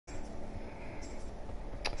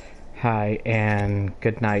Hi and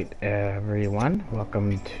good night, everyone.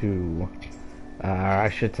 Welcome to, I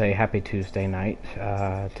should say, happy Tuesday night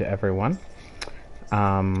to everyone.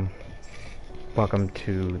 Um, Welcome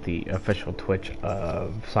to the official Twitch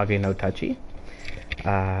of Sage no Tachi.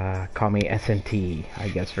 Call me SNT, I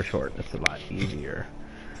guess for short. It's a lot easier.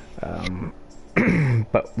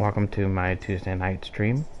 But welcome to my Tuesday night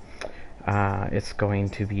stream. It's going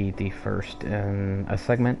to be the first in a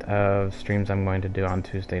segment of streams I'm going to do on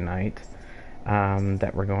Tuesday night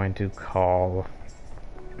that we're going to call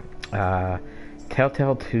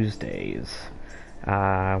Telltale Tuesdays.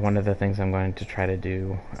 One of the things I'm going to try to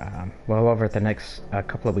do, well, over the next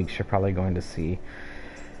couple of weeks, you're probably going to see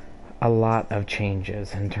a lot of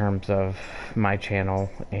changes in terms of my channel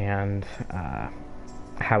and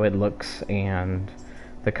how it looks and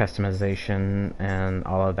the customization and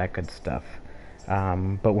all of that good stuff.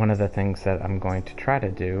 But one of the things that I'm going to try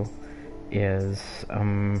to do is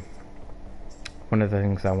one of the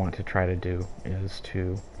things I want to try to do is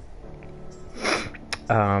to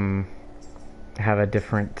have a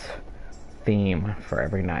different theme for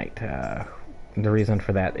every night. The reason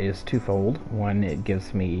for that is twofold. One, it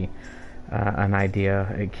gives me an idea.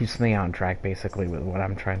 It keeps me on track basically with what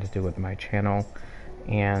I'm trying to do with my channel.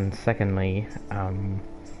 And secondly,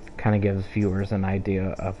 kind of gives viewers an idea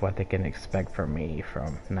of what they can expect from me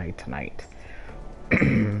from night to night.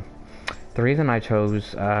 The reason I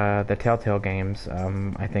chose the Telltale games,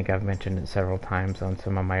 I think I've mentioned it several times on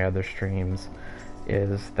some of my other streams,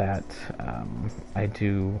 is that I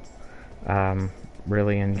do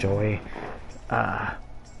really enjoy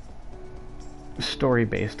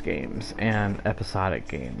story-based games and episodic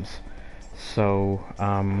games. So,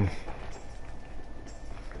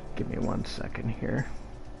 give me 1 second here.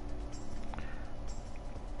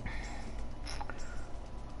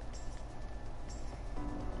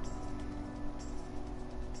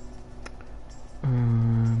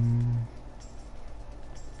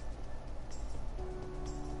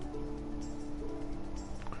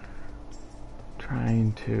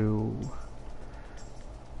 Trying to...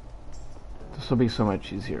 This will be so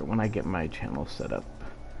much easier when I get my channel set up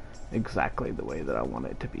exactly the way that I want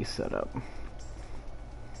it to be set up.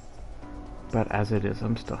 But as it is,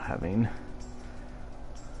 I'm still having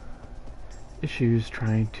issues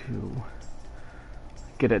trying to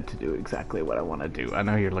get it to do exactly what I want to do. I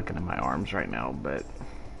know you're looking at my arms right now, but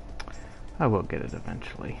I will get it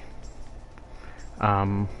eventually.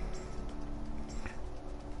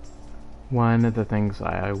 One of the things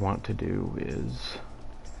I want to do is...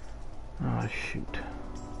 shoot.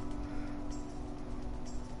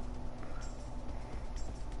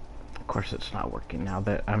 Of course it's not working now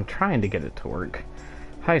that I'm trying to get it to work.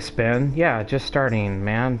 Hi, Spin. Yeah, just starting,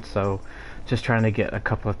 man. So, just trying to get a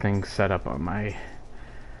couple of things set up on my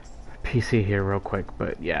PC here real quick.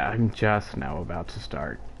 But yeah, I'm just now about to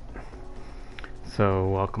start. So,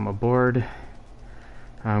 welcome aboard.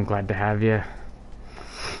 I'm glad to have you.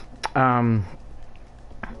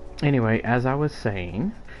 Anyway, as I was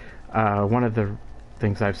saying, one of the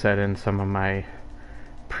things I've said in some of my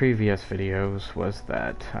previous videos was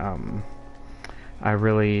that I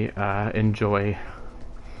really enjoy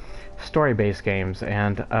story-based games,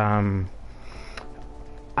 and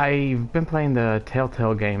I've been playing the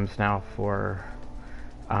Telltale games now for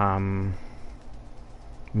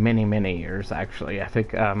many years, actually. I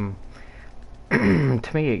think to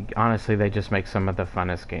me, honestly, they just make some of the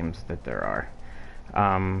funnest games that there are.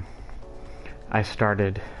 I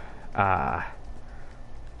started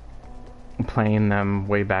playing them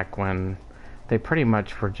way back when they pretty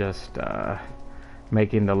much were just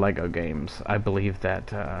making the Lego games. I believe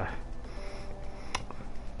that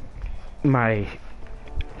my,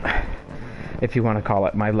 if you want to call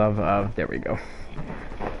it, my love of, there we go,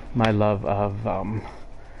 my love of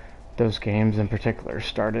those games in particular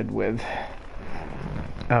started with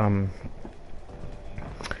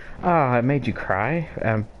it made you cry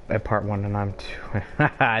at part 1, and I'm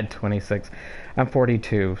 26. I'm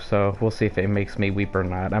 42, so we'll see if it makes me weep or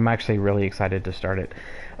not. I'm actually really excited to start it.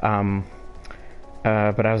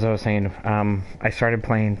 But as I was saying, I started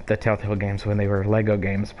playing the Telltale games when they were Lego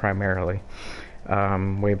games primarily.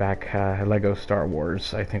 Way back, Lego Star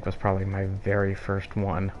Wars, I think, was probably my very first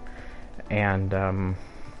one. And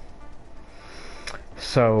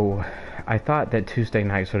so I thought that Tuesday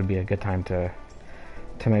nights would be a good time to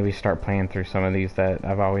maybe start playing through some of these that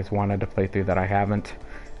I've always wanted to play through that I haven't.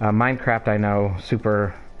 Minecraft, I know,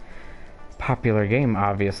 super popular game,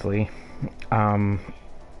 obviously. But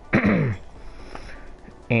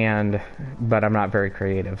I'm not very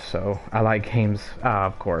creative, so I like games,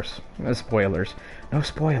 of course. Spoilers. No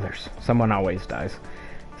spoilers. Someone always dies.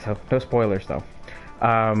 So, no spoilers, though.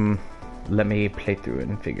 Let me play through it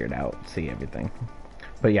and figure it out, see everything.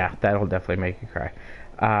 But yeah, that'll definitely make you cry.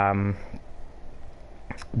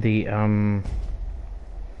 The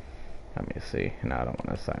let me see. No, I don't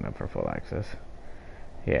want to sign up for full access.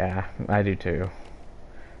 Yeah, I do too.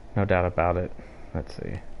 No doubt about it. Let's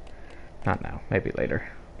see. Not now. Maybe later.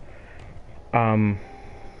 I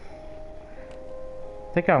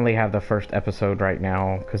think I only have the first episode right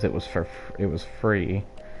now because it was free,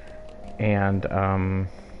 and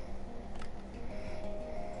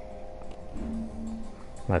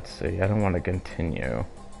let's see. I don't want to continue.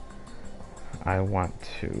 I want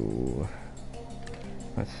to,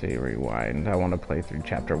 let's see, rewind. I want to play through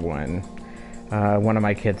chapter 1. One of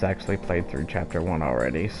my kids actually played through chapter 1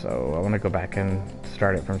 already, so I want to go back and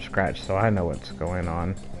start it from scratch so I know what's going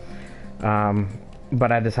on.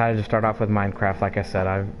 But I decided to start off with Minecraft. Like I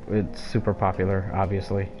said, it's super popular,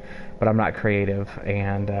 obviously, but I'm not creative,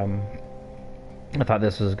 and I thought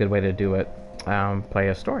this was a good way to do it, play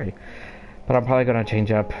a story. But I'm probably going to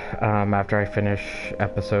change up after I finish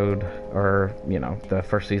episode, or, you know, the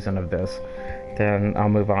first season of this. Then I'll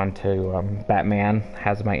move on to Batman,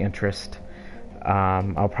 has my interest.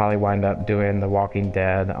 I'll probably wind up doing The Walking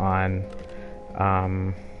Dead on...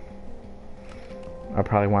 I'll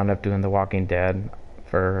probably wind up doing The Walking Dead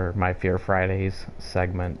for my Fear Fridays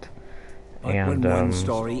segment. But and when one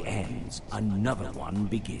story ends, another one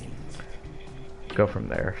begins. Go from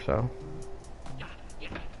there, so...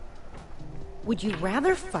 Would you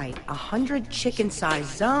rather fight 100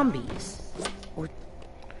 chicken-sized zombies, or...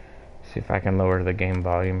 See if I can lower the game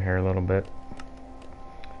volume here a little bit.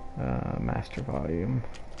 Master volume.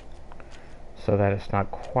 So that it's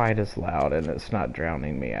not quite as loud and it's not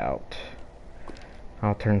drowning me out.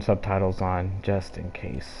 I'll turn subtitles on just in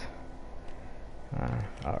case.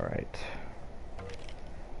 Alright.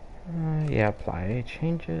 Yeah, apply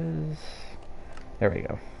changes. There we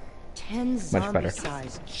go. 10 Much better.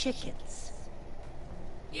 zombie-sized chickens.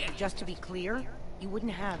 Just to be clear, you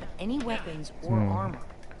wouldn't have any weapons or armor.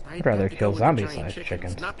 I'd rather kill zombie-sized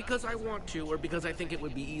chickens. Not because I want to or because I think it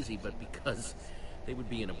would be easy, but because they would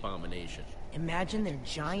be an abomination. Imagine their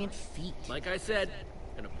giant feet. Like I said,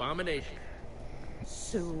 an abomination.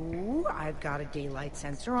 So, I've got a daylight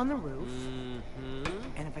sensor on the roof.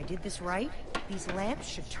 And if I did this right, these lamps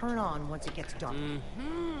should turn on once it gets dark.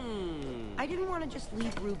 I didn't want to just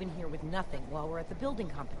leave Ruben here with nothing while we're at the building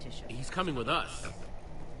competition. He's coming with us.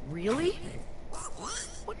 Really?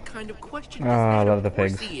 What kind of question is Oh, I that? love the Of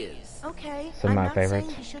course pigs. he is. Okay, Some of I'm my not favorites.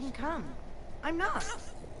 saying he shouldn't come. I'm not.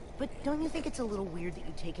 But don't you think it's a little weird that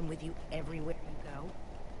you take him with you everywhere you go?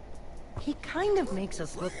 He kind of makes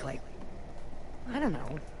us look like, I don't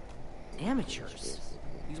know, amateurs.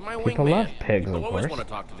 He's my People wingman. love pigs, People of always course. want to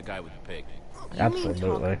talk to the guy with the pig. You Absolutely.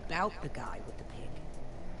 mean talk about the guy with the pig.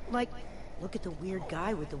 Like, look at the weird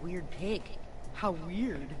guy with the weird pig. How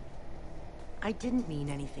weird. I didn't mean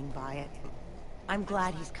anything by it. I'm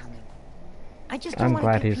glad he's coming. I just don't I'm want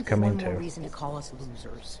glad to give he's people coming one more too. reason to call us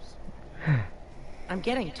losers. I'm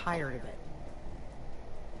getting tired of it.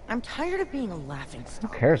 I'm tired of being a laughing Who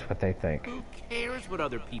stock. cares what they think? Who cares what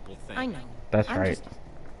other people think? I know. That's I'm right.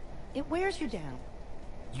 It wears you down.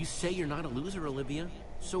 You say you're not a loser, Olivia,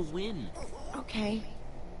 so win. Okay.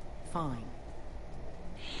 Fine.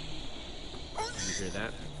 Did you hear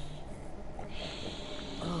that?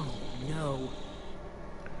 Oh, no.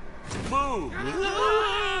 Move!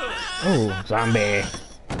 Oh, zombie.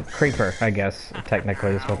 Creeper, I guess,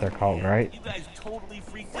 technically is what they're called, right? You guys totally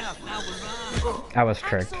freaked out. That was on. I was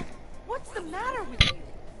tricked. Axel, what's the matter with you?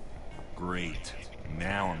 Great.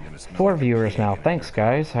 Now I'm gonna smell 4 like a viewers pig now. and Thanks,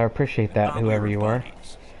 guys. I appreciate that, thought we whoever were you are.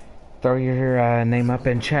 buddies. Throw your name up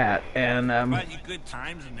in chat, and Brought you good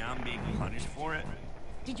times and now I'm being punished for it?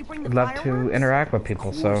 Did you bring the I'd love to fireworks? interact with Of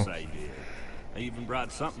people, course so... I did. I even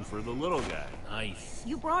brought something for the little guy. Nice.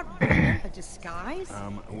 You brought a disguise?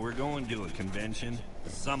 We're going to a convention.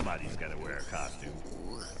 Somebody's gotta wear a costume.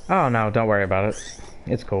 Oh, no, don't worry about it.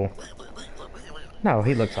 It's cool. No,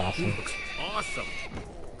 he looks awesome. Awesome.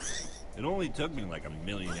 It only took me like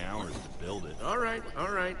 1,000,000 hours to build it. All right,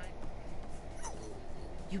 all right.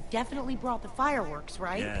 You definitely brought the fireworks,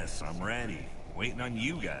 right? Yes, I'm ready. Waiting on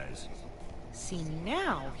you guys. See,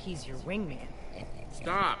 now he's your wingman.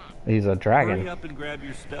 Stop. He's a Hurry dragon. up and grab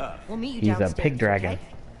your stuff. We'll meet you He's downstairs, a pig dragon. okay?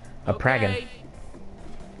 A pragon. Okay.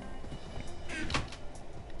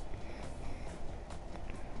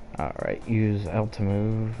 Alright, use L to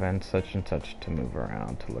move and such to move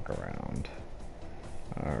around, to look around.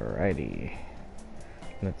 Alrighty.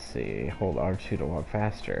 Let's see. Hold R2 to walk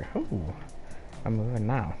faster. Ooh, I'm moving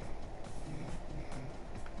now.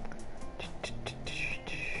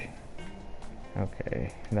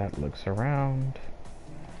 Okay, that looks around.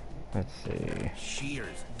 Let's see.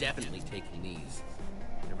 Shears, definitely taking these.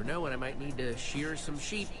 Never know when I might need to shear some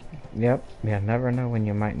sheep. Yep. Yeah, never know when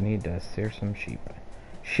you might need to sear some sheep.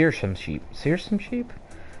 Shear some sheep. Sear some sheep?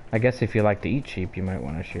 I guess if you like to eat sheep, you might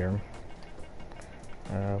want to shear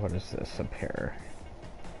them. What is this? A pair.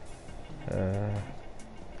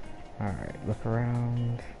 Alright, look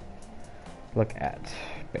around. Look at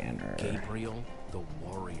Banner. Gabriel the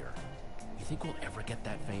Warrior. You think we'll ever get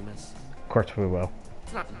that famous? Of course we will.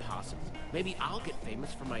 It's not impossible. Maybe I'll get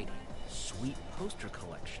famous for my sweet poster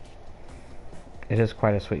collection. It is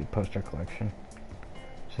quite a sweet poster collection.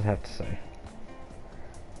 Should have to say.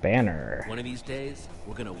 Banner. One of these days,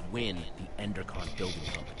 we're gonna win the Endercon building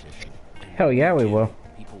competition. And Hell yeah, we when will. do,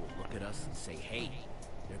 people will look at us and say, hey,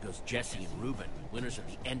 there goes Jessie and Reuben, winners of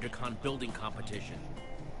the Endercon building competition.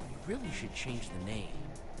 We really should change the name.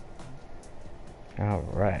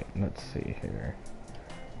 Alright, let's see here.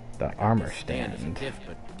 The armor This stand is a stand. gift,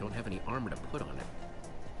 but don't have any armor to put on it.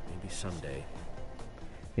 Maybe someday.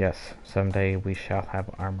 Yes, someday we shall have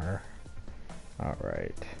armor.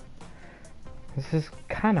 Alright. This is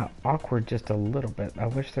kind of awkward just a little bit. I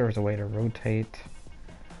wish there was a way to rotate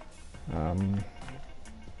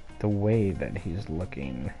the way that he's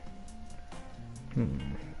looking.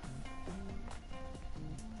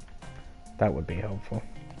 That would be helpful.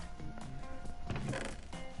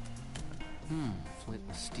 Flint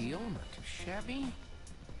and steel, not too shabby.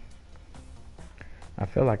 I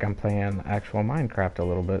feel like I'm playing actual Minecraft a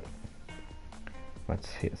little bit. What's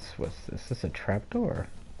this? What's this? Is this a trapdoor?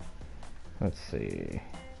 Let's see.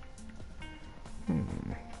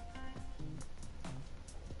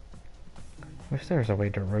 Wish there was a way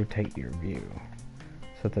to rotate your view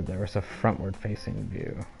so that there was a frontward facing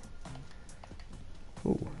view.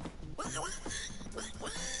 Ooh.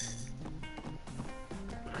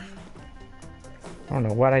 I don't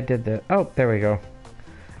know what I did there. Oh, there we go.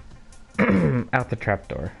 Out the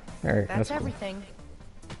trapdoor. There, That's cool. everything.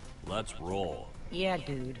 Let's roll. Yeah,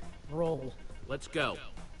 dude. Roll. Let's go.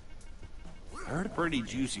 I heard a pretty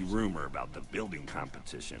juicy rumor about the building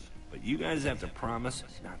competition, but you guys have to promise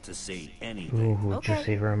not to say anything. Ooh, Okay.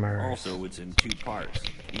 juicy rumors. Also, it's in 2 parts.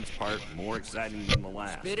 Each part more exciting than the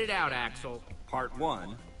last. Spit it out, Axel. Part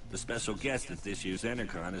 1, the special guest at this year's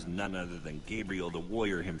Endercon is none other than Gabriel the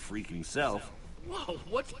Warrior him freaking self. Whoa,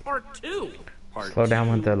 what's part 2? Part Slow down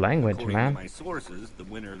 2, with the language, according man. to my sources, the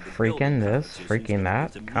winner of the Freaking building this, competition's freaking gonna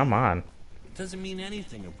that. get to Come meet. on. It doesn't mean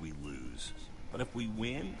anything if we lose. But if we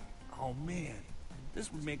win, oh man,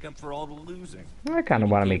 this would make up for all the losing. I kind of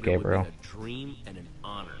want to meet Gabriel. would be a dream and an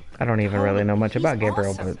honor. I don't even really know much He's about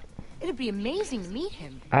Gabriel, awesome. but It'd be amazing to meet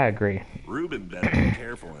him. I agree. Reuben better be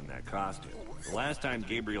careful in that costume. The last time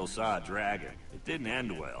Gabriel saw a dragon, it didn't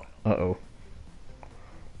end well. Uh-oh.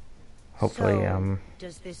 Hopefully, So,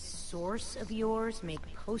 does this source of yours make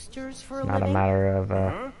posters for a not a living? matter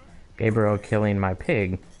of Gabriel killing my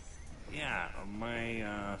pig. Yeah, my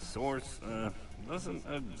source doesn't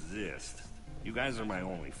exist. You guys are my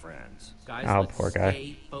only friends. Guys, Oh, let's poor guy.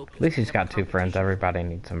 stay focused At least he's on got the 2 friends. competition. Everybody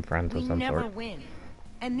needs some friends We of some never sort. win.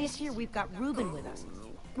 And this year we've got Reuben with us.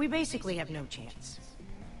 We basically have no chance.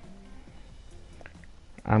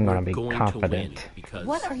 I'm We're gonna be going to confident. win because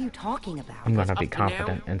What are you talking about? I'm gonna up be to now,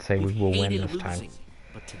 confident and say we we've will win hated this time. losing.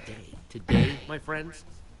 But today, my friends,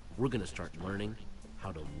 we're gonna start learning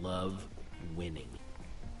how to love winning.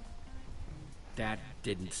 That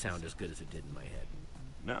didn't sound as good as it did in my head.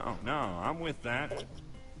 No, I'm with that.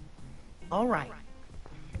 All right.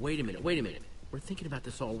 Wait a minute. We're thinking about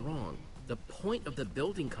this all wrong. The point of the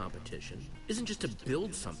building competition isn't just to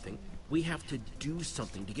build something. We have to do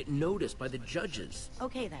something to get noticed by the judges.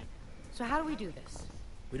 Okay then. So how do we do this?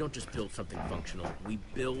 We don't just build something functional. We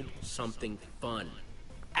build something fun.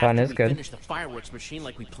 Fun After is we good. finish the fireworks machine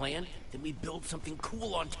like we planned, then we build something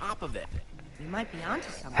cool on top of it. We might be onto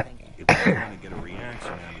something. If we want to get a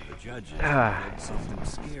reaction out of the judges, we build something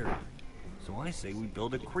scary. So I say we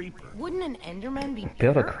build a creeper. Wouldn't an Enderman be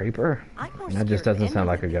Build a better? creeper? I'm more That just scared of doesn't sound Endermen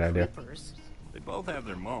like a good than idea. creepers. They both have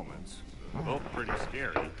their moments. They're both pretty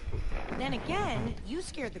scary. Then again, you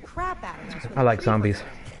scared the crap out of us. with I like creepers. zombies.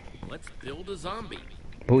 Let's build a zombie.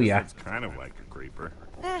 Booyah. It's kind of like a creeper.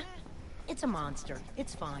 It's a monster.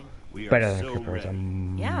 It's fine. We are Better than so creeper is a ready.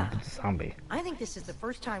 Yeah. zombie. I think this is the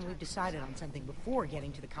first time we've decided on something before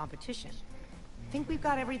getting to the competition. Think we've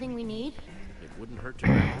got everything we need? It wouldn't hurt to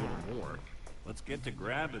grab a little more. Let's get to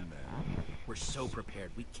grabbing then. We're so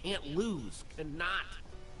prepared. We can't lose. Cannot.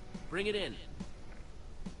 Bring it in.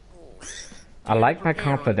 I like my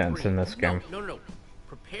Prepare on confidence 3. in this game. No.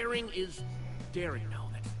 Preparing is daring. No,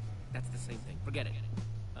 that's the same thing. Forget it.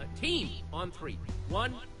 Team on 3.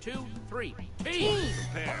 1, 2, 3. Team.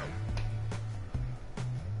 Prepare.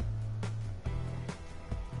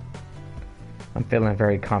 I'm feeling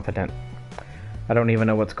very confident. I don't even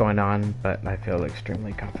know what's going on, but I feel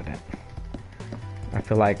extremely confident. I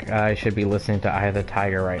feel like I should be listening to Eye of the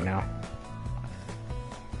Tiger right now.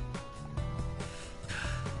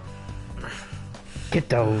 Get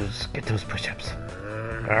those push-ups.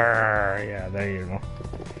 Yeah, there you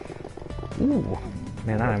go. Ooh,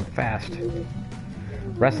 man, I'm fast.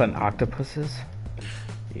 Wrestling octopuses?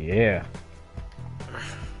 Yeah.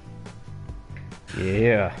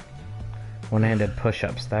 Yeah. One-handed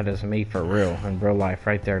push-ups. That is me for real, in real life,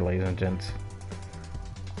 right there, ladies and gents.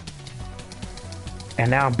 And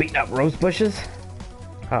now I'm beating up rose bushes?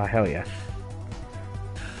 Oh, hell yeah.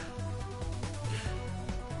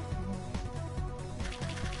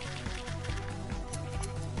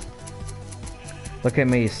 Look at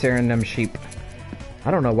me, searing them sheep.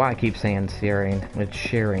 I don't know why I keep saying searing. It's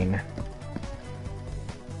shearing.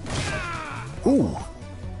 Ooh!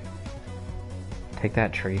 Take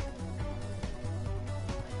that, tree.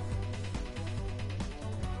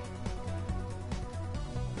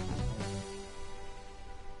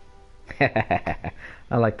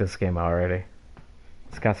 I like this game already.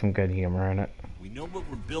 It's got some good humor in it. We know what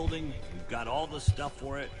we're building. We've got all the stuff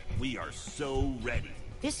for it. We are so ready.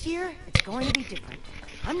 This year, it's going to be different.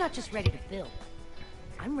 I'm not just ready to build.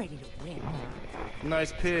 I'm ready to win.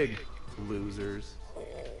 Nice pig, losers.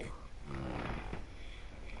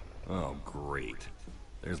 Oh, great.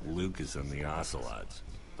 There's Lucas and the Ocelots.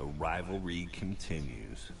 The rivalry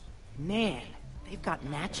continues. Man, they've got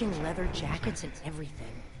matching leather jackets and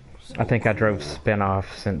everything. I think I drove Spin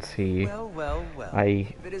off since he... Well. I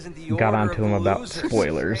If it isn't the got order onto of him the about losers.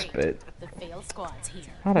 spoilers, but The fail squad's here.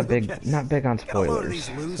 not big on Get a load of spoilers. these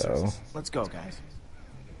losers. So Let's go, guys.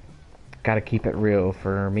 gotta keep it real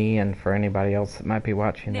for me and for anybody else that might be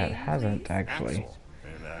watching that hasn't actually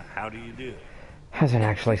And how do you do?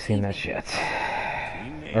 seen this yet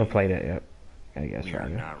or played it yet. I guess We are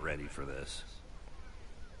rather. not ready for this.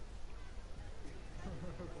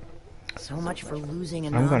 So much for losing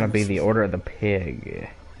I'm gonna be the anonymously. Order of the Pig,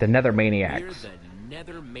 the Nether We're Maniacs. the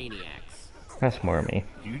Nether Maniacs. That's more me.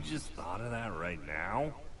 You just thought of that right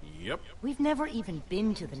now? Yep. We've never even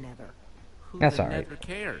been to the Nether. Who That's the all right. Nether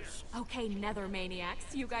cares? Okay, Nether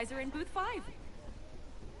Maniacs, you guys are in booth 5.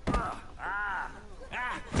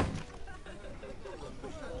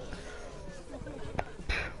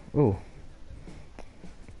 Ooh.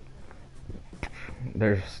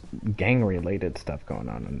 There's gang-related stuff going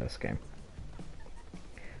on in this game.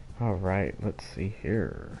 Alright, let's see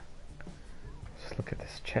here. Let's look at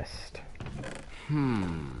this chest.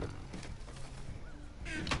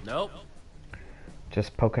 Nope.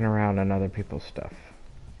 Just poking around on other people's stuff.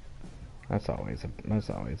 That's always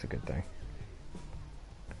a good thing.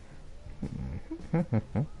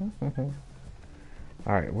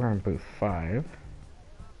 Alright, we're in booth 5.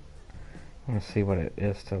 I want to see what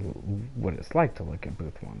it's like to look at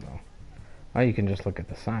booth 1 though. Oh, you can just look at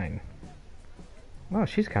the sign. Oh,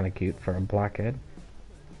 she's kind of cute for a blockhead.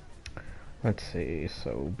 Let's see,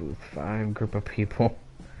 so booth 5, group of people.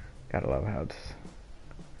 Gotta love how it's...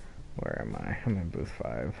 Where am I? I'm in booth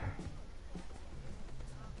 5.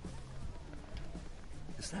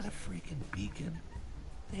 Is that a freaking beacon?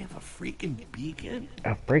 They have a freaking beacon?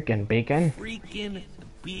 A freaking beacon? Freaking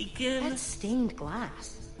beacon? That's stained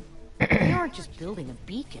glass. They aren't just building a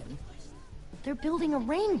beacon. They're building a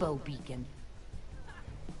rainbow beacon.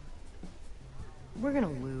 We're gonna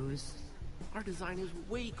lose. Our design is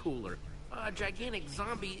way cooler. A gigantic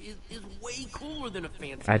zombie is way cooler than a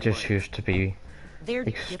fancy I just light. choose to be Their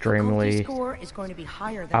extremely difficulty score is going to be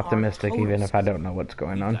higher than optimistic our total even if I score. don't know what's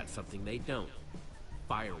going We've on. got something they don't.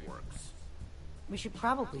 Fireworks. We should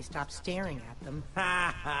probably stop staring at them.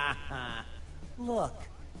 Ha ha ha. Look,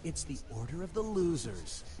 it's the Order of the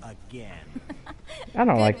Losers again. I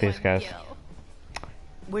don't like Good these one, guys. Gil.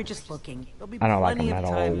 We're just looking. There'll be I don't like plenty them of at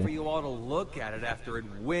time all. for you all to look at it after it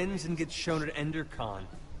wins and gets shown at EnderCon.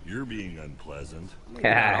 You're being unpleasant.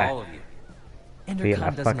 Not all of you. Being a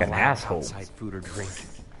EnderCon doesn't fucking allow asshole. outside food or drink.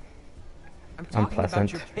 I'm talking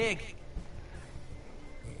Unpleasant. about your pig.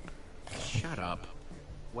 Shut up.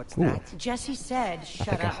 What's Ooh. that? Jesse said, "Shut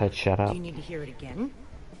think I up." said shut up. Do you need to hear it again?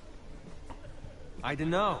 I don't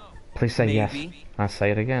know. Please say yes. Maybe. I'll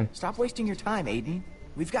say it again. Stop wasting your time, Aiden.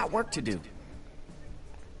 We've got work to do.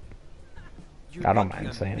 You're I don't lucky mind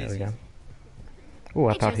I'm saying it busy. again. Ooh,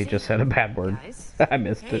 I Hey, thought he Jesse. just said a bad word. Guys. I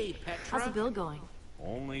missed Hey, it. How's the Petra. build going?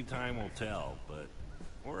 Only time will tell, but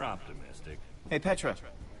we're optimistic. Hey, Petra.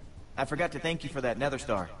 I forgot to thank you for that nether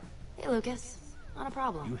star. Hey, Lucas. Not a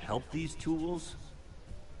problem. You help these tools?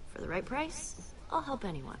 For the right price, I'll help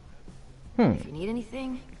anyone. Hmm. If you need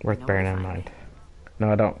anything, you Worth know bearing where to in find mind. me.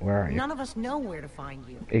 No, I don't. Where are you? None of us know where to find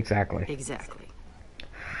you. Exactly. Exactly.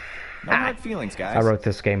 No hard feelings, guys. I wrote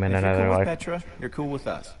this game in If you're another cool with life. Petra, you're cool with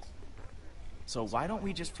us. So why don't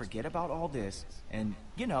we just forget about all this and,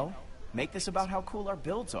 you know, make this about how cool our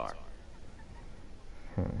builds are?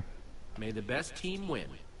 May the best team win.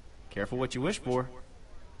 Careful what you wish for.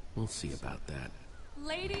 We'll see about that.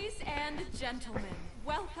 Ladies and gentlemen,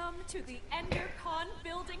 welcome to the EnderCon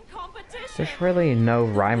building competition. There's really no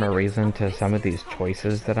rhyme or reason to some of these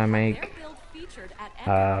choices that I make.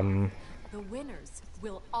 The winners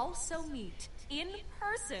will also meet in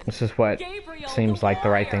person. This is what Gabriel seems the like the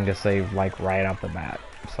right thing Warrior. to say, like, right off the bat.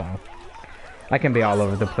 So, I can be all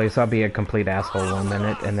over the place. I'll be a complete asshole 1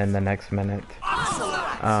 minute, and then the next minute,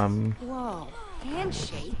 Whoa.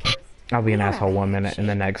 Handshake? I'll be an asshole 1 minute, and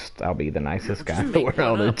the next, I'll be the nicest guy in the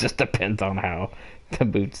world. It just depends on how the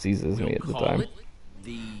boot seizes me at the Call time. it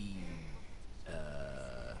the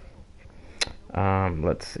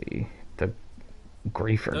Let's see. The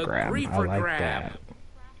griefer The grab. I griefer like grab. that.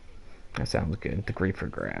 That sounds good. The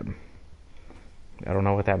griefer grab. I don't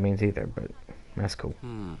know what that means either, but that's cool.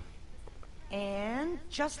 And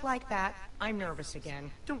just like that, I'm nervous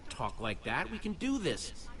again. Don't talk like that. We can do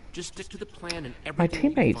this. Just stick to the plan and My everything will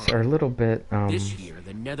be teammates fine. are a little bit This year,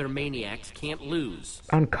 the Nether Maniacs can't lose.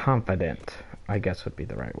 unconfident, I guess would be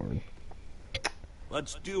the right word.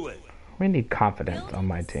 Let's do it. We need confidence on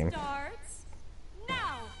my team. Starts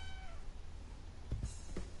now.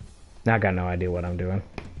 I got no idea what I'm doing.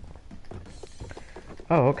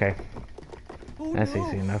 Oh, okay. That's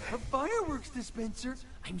easy enough. A fireworks dispenser?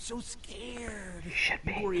 I'm so scared. You should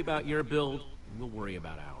You be. worry about your build, and we'll worry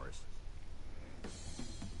about ours.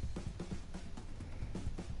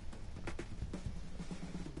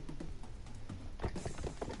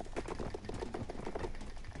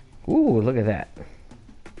 Ooh, look at that.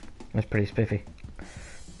 That's pretty spiffy.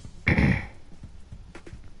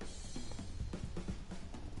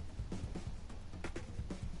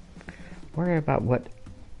 Worry about what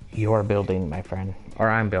you're building, my friend. Or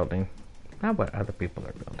I'm building. Not what other people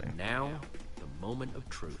are building. Now, the moment of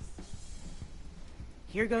truth.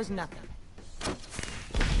 Here goes nothing.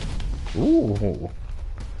 Ooh.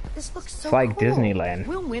 This looks so It's like cool. Disneyland.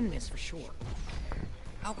 We'll win this for sure.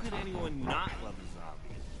 How could anyone not love a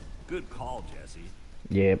zombie? Good call, Jesse.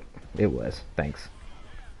 Yep, it was. Thanks.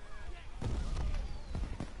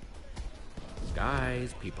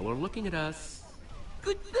 Guys, people are looking at us.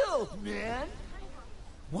 Good build, man.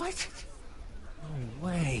 What? No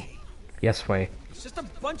way. Yes, way. It's just a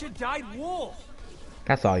bunch of dyed wool.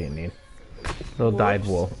 That's all you need. Little dyed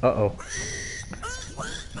wool. Uh-oh.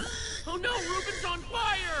 Oh no, Ruben's on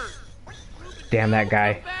fire! Damn that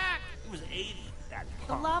guy. Back! It was 80. That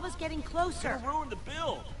The lava's getting closer. ruined the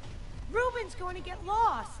build. Ruben's going to get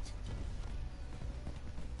lost.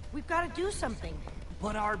 We've got to do something.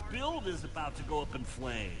 But our build is about to go up in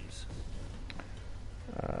flames.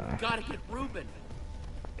 We gotta get Ruben.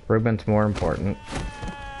 Ruben's more important.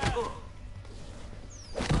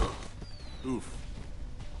 Oof.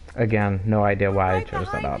 Again, no idea why I Right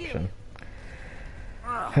chose that behind you. option.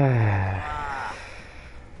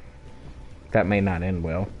 That may not end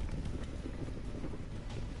well.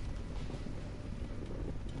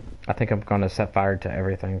 I think I'm going to set fire to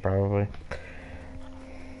everything, probably.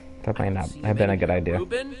 That may not have been a good idea.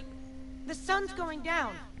 Ruben? The sun's going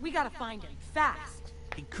down. We got to find him fast.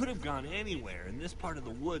 He could have gone anywhere, and this part of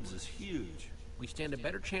the woods is huge. We stand a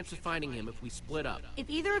better chance of finding him if we split up. If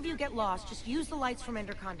either of you get lost, just use the lights from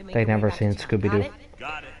EnderCon to make They your way never back seen to town. Scooby-Doo. Got it?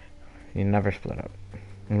 Got it. You never split up.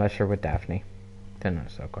 Unless you're with Daphne. Then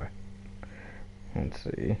it's okay. Let's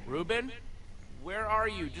see. Ruben? Where are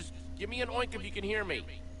you? Just give me an oink if you can hear me.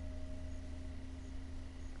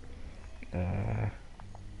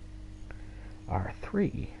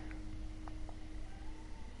 R3.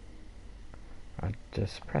 I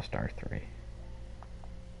just pressed R3.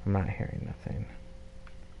 I'm not hearing nothing.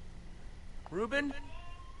 Ruben?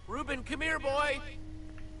 Ruben, come here, boy!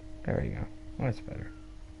 There you go. Oh, that's better.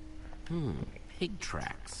 Pig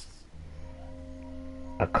tracks.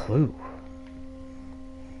 A clue.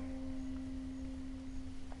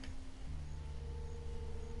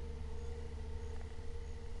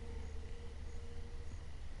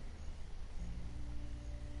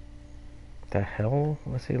 The hell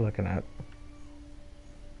was he looking at?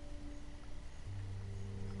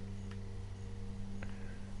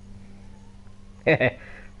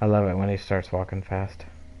 I love it when he starts walking fast.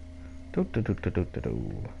 Do do do do do do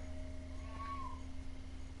do.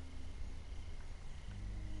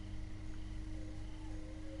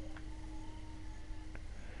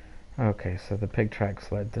 Okay, so the pig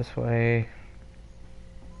tracks led this way.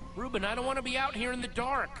 Ruben, I don't want to be out here in the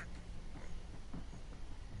dark.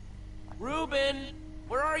 Reuben!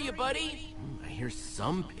 Where are you, buddy? I hear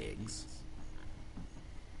some pigs.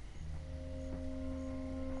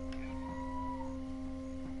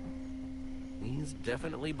 These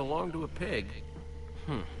definitely belong to a pig.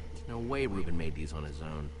 There's no way Reuben made these on his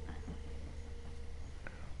own.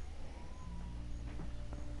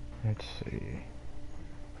 Let's see.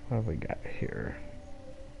 What have we got here?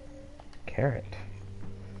 Carrot.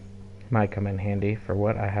 Might come in handy for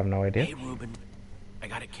what? I have no idea. Hey, Reuben. I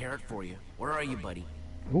got a carrot for you. Where are you, buddy?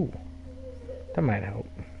 Ooh. That might help.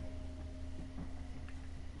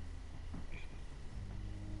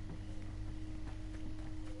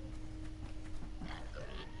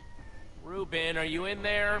 Reuben, are you in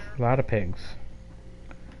there? A lot of pigs.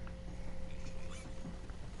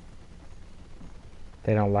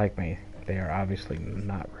 They don't like me. They are obviously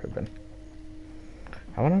not Reuben.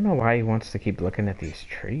 I want to know why he wants to keep looking at these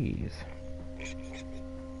trees.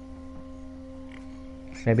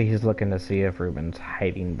 Maybe he's looking to see if Reuben's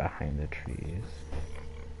hiding behind the trees.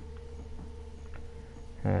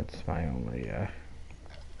 That's my only,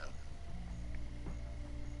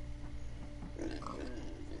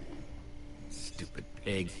 Stupid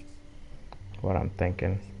pig. what I'm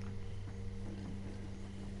thinking.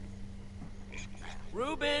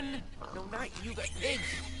 Reuben! No, not you, but pigs!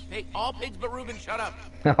 Hey, all pigs but Reuben, shut up!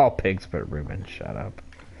 All pigs but Reuben, shut up.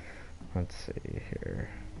 Let's see here.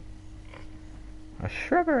 A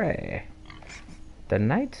shrubbery. The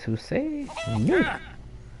knights who say no.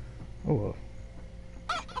 Ooh.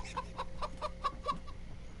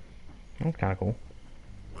 That's kind of cool.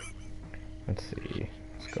 Let's see.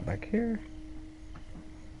 Let's go back here.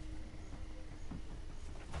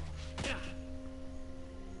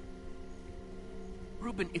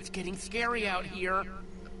 Reuben, it's getting scary out here.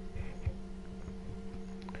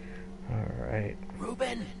 Alright.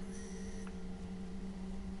 Reuben!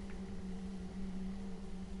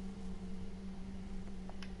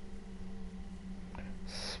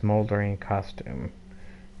 Smoldering costume.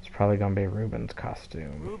 It's probably gonna be Reuben's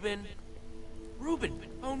costume. Reuben? Reuben!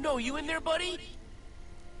 Oh no, you in there, buddy?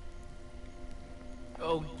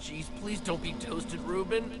 Oh, jeez, please don't be toasted,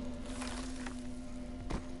 Reuben.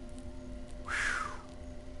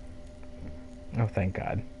 Oh, thank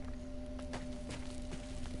God.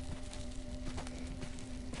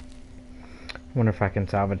 Wonder if I can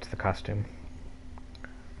salvage the costume.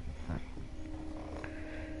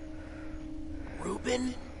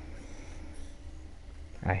 Reuben?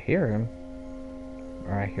 I hear him.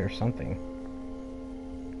 Or I hear something.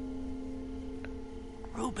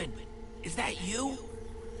 Reuben, is that you?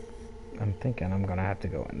 I'm thinking I'm gonna have to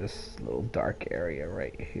go in this little dark area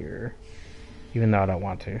right here. Even though I don't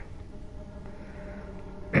want to.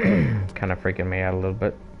 Kind of freaking me out a little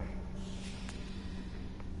bit.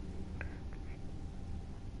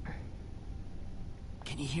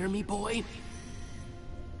 Can you hear me, boy?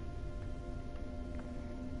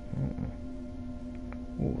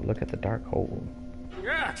 Ooh, look at the dark hole.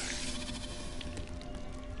 Yeah.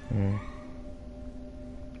 Kind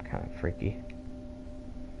of freaky.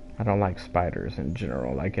 I don't like spiders in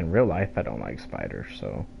general. Like in real life, I don't like spiders,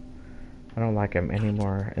 so I don't like them any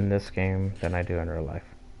more in this game than I do in real life.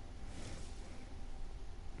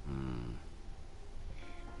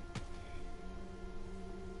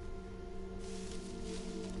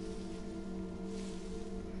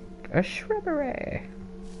 A shrubbery.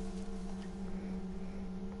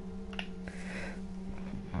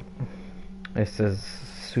 This is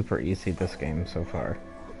super easy, this game so far.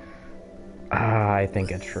 I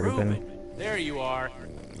think it's Reuben. There you are.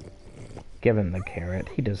 Give him the carrot.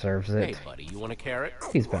 He deserves it. Hey, buddy, you want a carrot?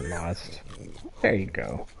 He's been lost. There you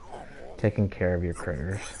go. Taking care of your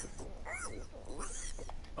critters.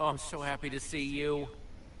 Oh, I'm so happy to see you.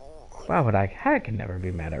 Why would I can never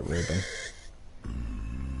be mad at Reuben.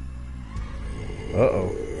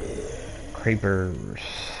 Uh-oh. Creepers.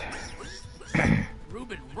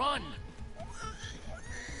 Reuben, run!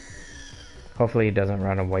 Hopefully he doesn't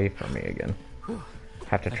run away from me again.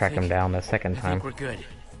 Have to track him down the second I time. think we're good.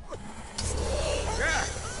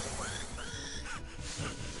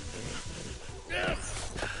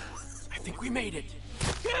 I think we made it.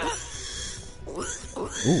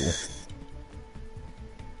 Ooh.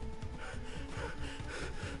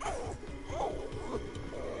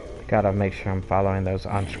 Gotta make sure I'm following those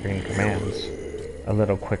on-screen commands a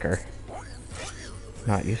little quicker.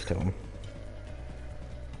 Not used to them.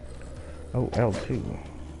 Oh, L2.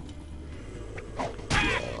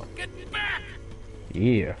 Get back!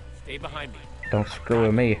 Yeah. Stay behind me. Don't screw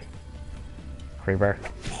with me, creeper.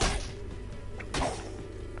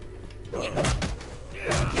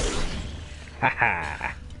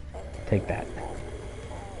 Haha. Take that,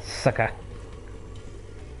 sucker.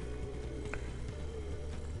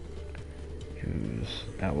 use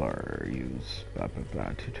LR, use blah blah blah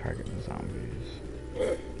to target the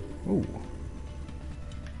zombies. Ooh.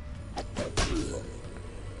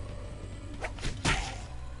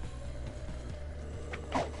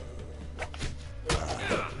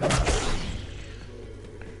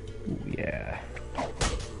 Ooh, yeah.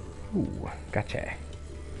 Ooh, gotcha.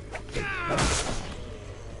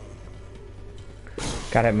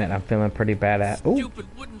 Gotta admit, I'm feeling pretty badass. Ooh,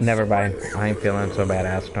 never mind. I ain't feeling so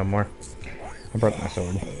badass no more. I broke my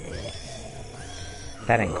sword.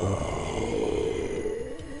 That ain't cool.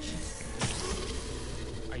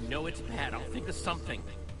 I know it's bad. I'll think of something.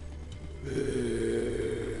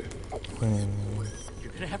 You're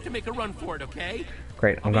gonna have to make a run for it, okay?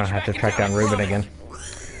 Great, I'm gonna have to track down Ruben again.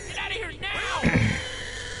 Get out of here now!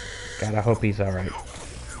 God, I hope he's alright.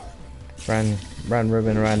 Run, run,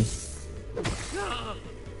 Ruben, run.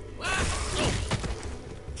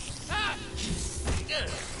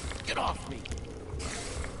 Get off me!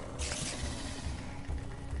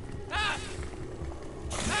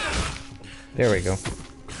 There we go.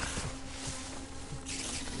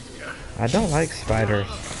 I don't like spiders.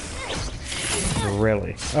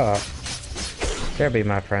 Really. Oh. There be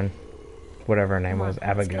my friend. Whatever her name was.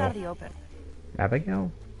 Abigail. Let's get out of the open.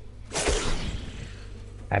 Abigail?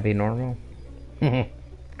 Abby Normal?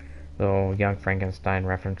 Little Young Frankenstein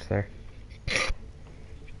reference there.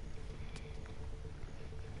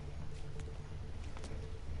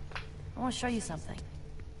 I want to show you something.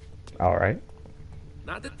 Alright.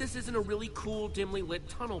 Not that this isn't a really cool, dimly lit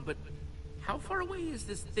tunnel, but how far away is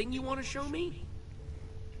this thing you want to show me?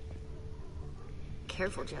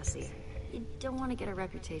 Careful, Jessie. You don't want to get a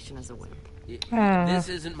reputation as a wimp. This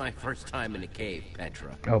isn't my first time in a cave,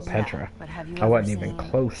 Petra. Oh, Petra. But have you I wasn't ever even seen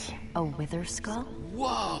close. a wither skull?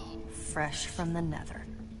 Whoa! Fresh from the nether.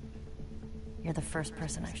 You're the first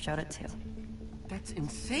person I've showed it to. That's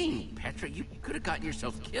insane, Petra. You could have gotten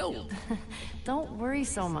yourself killed. Don't worry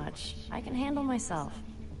so much. I can handle myself.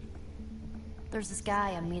 There's this guy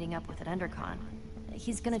I'm meeting up with at EnderCon.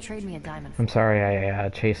 He's gonna trade me a diamond. I'm sorry I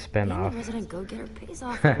chased Being a spin-off. resident go-getter pays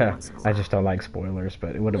off every once in a while. I just don't like spoilers,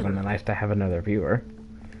 but it would have been nice to have another viewer.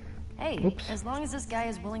 Hey, Oops. as long as this guy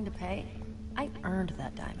is willing to pay, I earned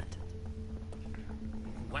that diamond.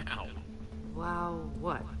 Wow. Wow,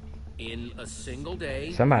 what? In a single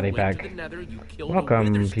day, Somebody you went back. to the nether, you killed a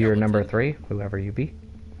Welcome, wither viewer number skeleton. 3, whoever you be.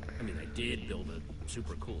 I mean, I did build a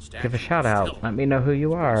super cool statue. Give a shout out. Still, Let me know who you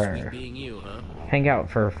sweet are. being you, huh? Hang out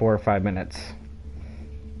for 4 or 5 minutes.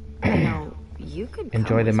 You know, you could come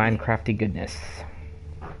Enjoy the with me. Minecrafty goodness.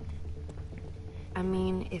 I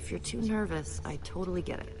mean, if you're too nervous, I totally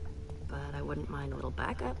get it. But I wouldn't mind a little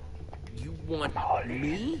backup. You want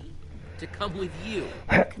me to come with you?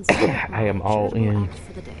 Consider it I am my all charitable in. act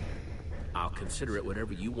for the day. I'll consider it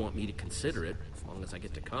whatever you want me to consider it, as long as I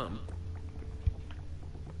get to come.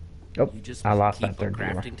 Oh, You just I lost keep that third a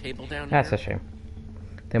viewer. crafting table down That's here? a shame.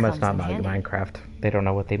 They must Comes not in like handy. Minecraft. They don't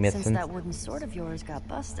know what they Since missing. that wooden sword of yours got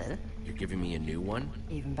busted, You're giving me a new one?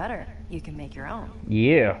 even better, you can make your own.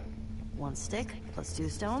 Yeah. 1 stick plus 2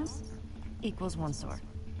 stones equals 1 sword.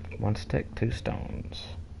 1 stick, 2 stones.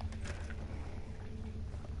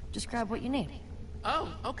 Just grab what you need.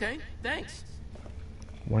 Oh, okay, thanks.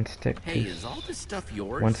 1 stick, 2 Hey, is all this stuff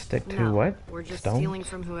yours? 1 stick, 2 No, what? we're just Stones? stealing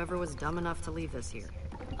from whoever was dumb enough to leave this here.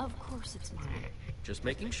 Of course it's mine. Just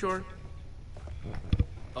making sure.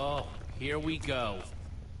 Oh, here we go.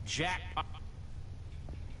 Jack.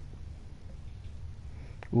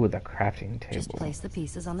 Ooh, the crafting Just table. place the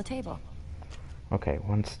pieces on the table. Okay,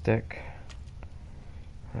 1 stick.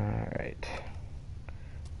 Alright.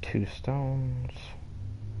 2 stones.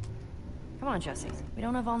 Come on, Jesse. We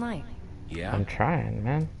don't have all night. Yeah? I'm trying,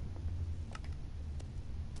 man.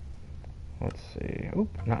 Let's see.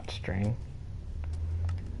 Oop, not string.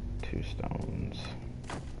 2 stones.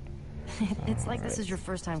 It's like this is your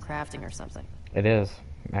first time crafting or something. It is,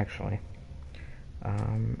 actually.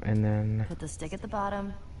 And then... Put the stick at the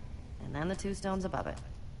bottom, and then the 2 stones above it.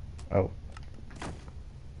 Oh.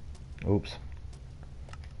 Oops.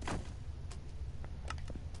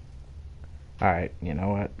 Alright, you know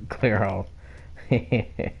what? Clear all. This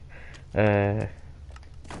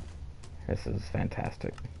is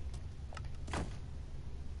fantastic.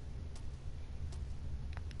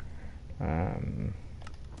 I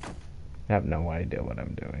have no idea what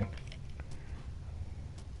I'm doing.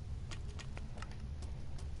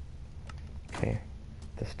 Okay,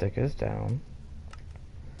 the stick is down.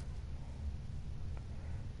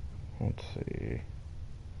 Let's see.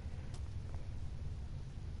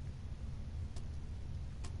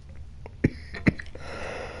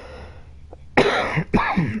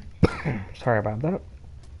 Sorry about that.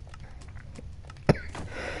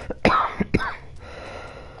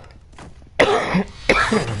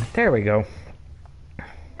 There we go.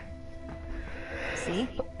 See? Isn't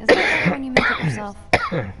it better when you make it yourself?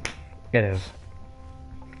 It is.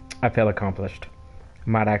 I feel accomplished.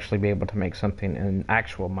 Might actually be able to make something in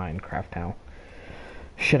actual Minecraft now.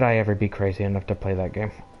 Should I ever be crazy enough to play that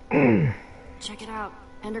game? Check it out.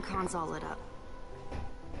 Endercon's all lit up.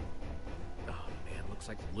 Oh man, looks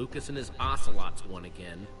like Lucas and his ocelots won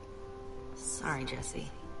again. Sorry,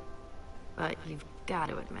 Jesse. But you've got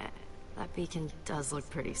to admit, that beacon does look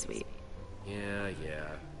pretty sweet.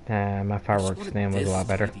 Yeah. My fireworks stand was a lot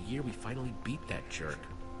better. The year we finally beat that jerk.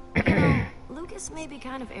 You know, Lucas may be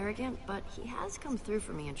kind of arrogant, but he has come through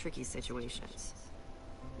for me in tricky situations.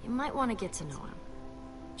 You might want to get to know him,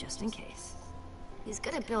 just in case. He's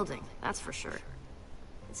good at building, that's for sure.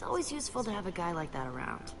 It's always useful to have a guy like that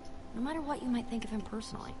around, no matter what you might think of him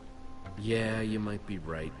personally. Yeah, you might be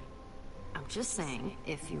right. I'm just saying,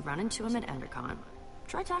 if you run into him at EnderCon,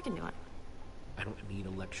 try talking to him. I don't need a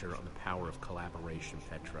lecture on the power of collaboration,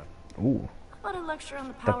 Petra. Ooh. How about a lecture on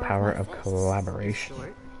the The power of, of my fists? collaboration.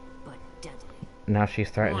 Short, but deadly. Now she's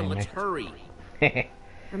Come threatening on, me. let's hurry.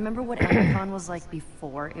 Remember what EnderCon was like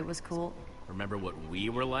before it was cool? Remember what we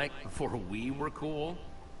were like before we were cool?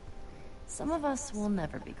 Some of us will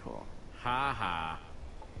never be cool. Ha ha.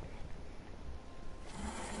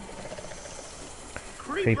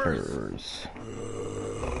 Creepers.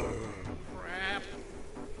 Crap.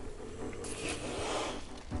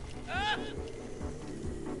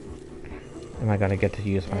 Am I gonna get to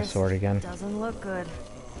use my This sword again? doesn't look good.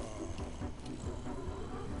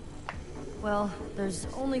 Well, there's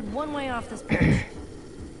only one way off this bridge.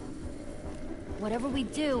 Whatever we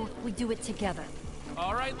do it together.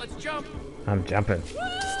 All right, let's jump. I'm jumping.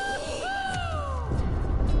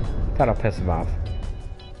 That'll piss him off.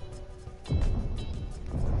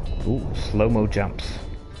 Ooh, slow-mo jumps.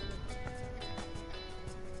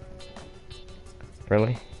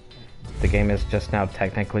 Really? The game is just now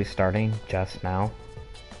technically starting? Just now?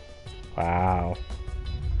 Wow.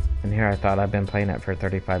 And here I thought I'd been playing it for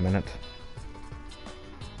 35 minutes.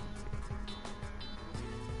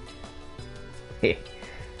 Heh.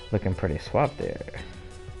 Looking pretty suave there.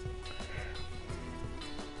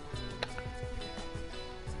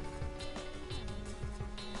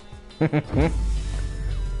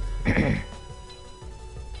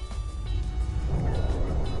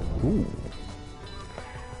 Ooh.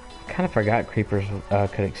 Kind of forgot creepers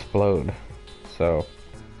could explode, so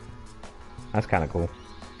that's kind of cool.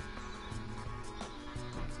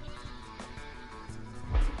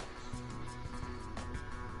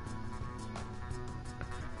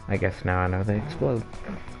 I guess now I know they explode.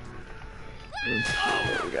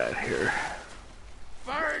 What we got here?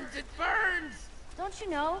 Burns! It burns! Don't you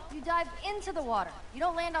know? You dive into the water. You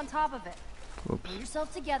don't land on top of it. Oops. Pull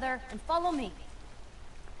yourself together and follow me.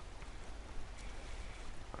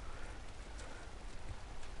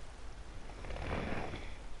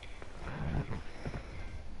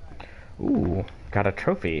 Ooh, got a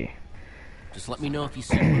trophy. Just let me know if you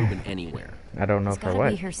see Ruben anywhere. I don't know He's for gotta what.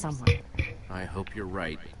 be here somewhere. I hope you're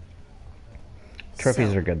right.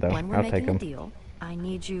 Trophies So, are good though. When we're I'll making take them. a deal, I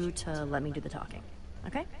need you to let me do the talking.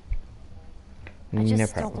 Okay? I No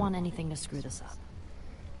just don't problem. want anything to screw this up.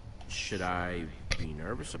 Should I be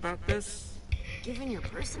nervous about this? Given your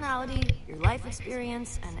personality, your life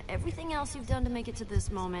experience, and everything else you've done to make it to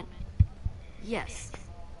this moment, yes.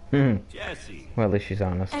 Jessie. Well, at least she's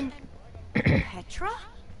honest. And Petra?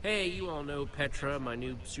 Hey, you all know Petra, my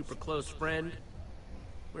new super close friend.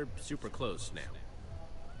 We're super close now.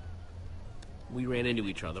 We ran into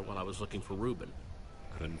each other while I was looking for Ruben.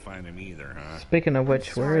 Couldn't find him either, huh? Speaking of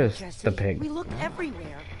which, where Sorry, is Jessie. the pig? We looked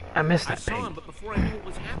everywhere. I missed I that saw him, pig. but before I knew what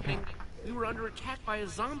was happening, we were under attack by a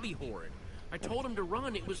zombie horde. I told him to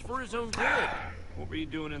run. It was for his own good. What were you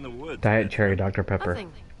doing in the woods? Diet Petra? cherry Dr. Pepper.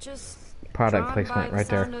 Nothing. Just Product drawn placement by right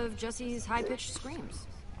the there. sound of Jessie's high-pitched screams.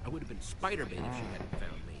 I would have been Spider-Man if she hadn't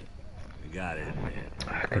found me. You gotta admit.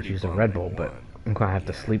 I could pretty use a bummed Red they Bull, but won. I'm gonna have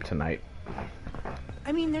to sleep tonight.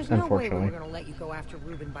 I mean, there's no way we Unfortunately. were gonna let you go after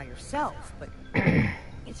Ruben by yourself, but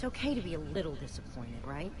it's okay to be a little disappointed,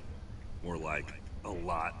 right? More like a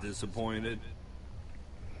lot disappointed.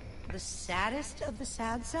 The saddest of the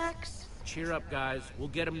sad sacks? Cheer up, guys. We'll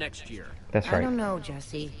get him next year. That's I right. don't know,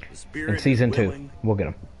 Jesse. The spirit In is season 2, willing, we'll get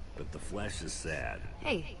him. but the flesh is sad.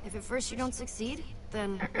 Hey, if at first you don't succeed,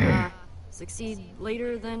 then, succeed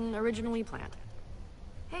later than originally planned.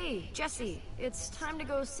 Hey, Jesse, it's time to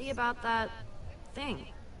go see about that thing.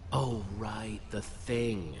 Oh, right. The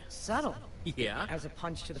thing. Subtle. Yeah? As a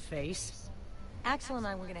punch to the face. Axel and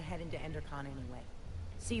I were gonna head into Endercon anyway.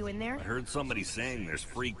 See you in there? I heard somebody saying there's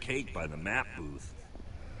free cake by the map booth.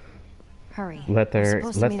 Hurry. Let We're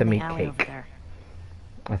the supposed to meet in meat the alley over cake. there.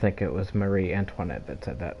 I think it was Marie Antoinette that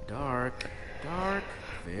said that. Dark, dark,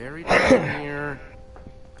 very dark in here.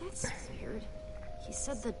 That's weird. He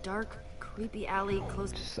said the dark, creepy alley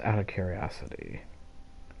close. Just out of curiosity.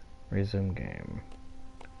 Resume game.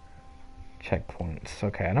 Checkpoints.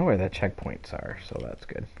 Okay, I know where the checkpoints are, so that's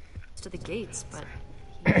good. To the gates, but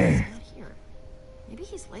he's not here. Maybe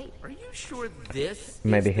he's late. Are you sure this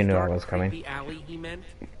Maybe is he the knew I dark, was coming. creepy alley he meant?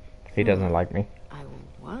 He doesn't like me. I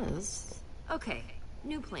was. Okay,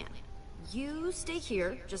 new plan. You stay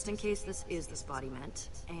here, just in case this is the spot he meant,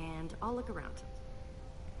 and I'll look around.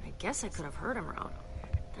 I guess I could have heard him wrong.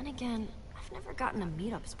 Then again, I've never gotten a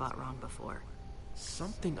meetup spot wrong before.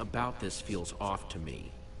 Something about this feels off to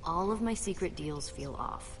me. All of my secret deals feel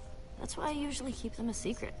off. That's why I usually keep them a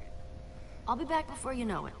secret. I'll be back before you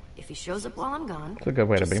know it. If he shows up while I'm gone, it's a good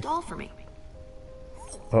way to just be. stall for me.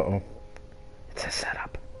 Uh-oh. It's a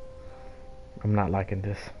setup. I'm not liking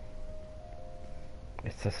this.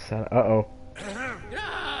 It's a setup. Uh-oh.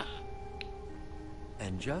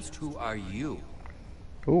 And just who are you?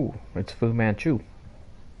 Ooh, it's Fu Manchu.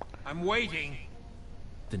 I'm waiting.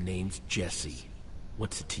 The name's Jessie.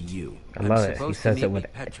 What's it to you? I love it. He says it with a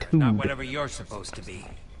Petra, tube. not whatever you're supposed to be.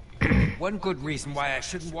 One good reason why I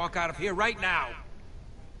shouldn't walk out of here right now.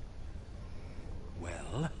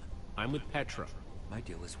 Well, I'm with Petra. my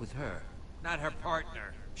deal is with her, not her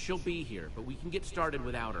partner. She'll be here, but we can get started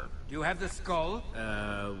without her. Do you have the skull?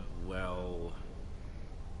 Well...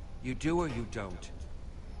 You do or you don't?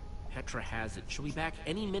 Petra has it. She'll be back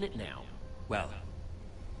any minute now. Well,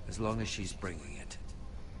 as long as she's bringing it.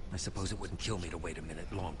 I suppose it wouldn't kill me to wait a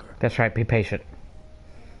minute longer. That's right, be patient.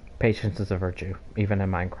 Patience is a virtue, even in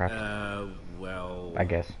Minecraft. Well... I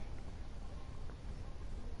guess.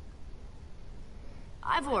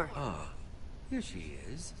 Ivor! Ah, here she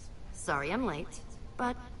is. Sorry I'm late,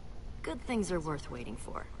 but good things are worth waiting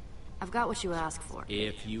for. I've got what you asked for.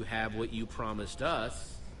 If you have what you promised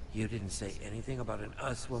us... You didn't say anything about an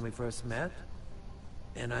us when we first met.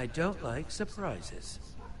 And I don't like surprises.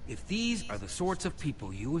 If these are the sorts of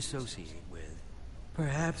people you associate with,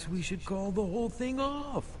 perhaps we should call the whole thing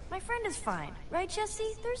off. My friend is fine, right,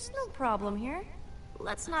 Jessie? There's no problem here.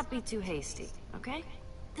 Let's not be too hasty, okay?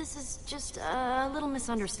 This is just a little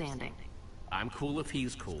misunderstanding. I'm cool if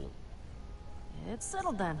he's cool. It's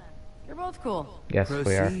settled then. You're both cool. Yes, we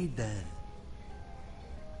are. Proceed then.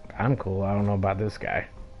 I'm cool. I don't know about this guy.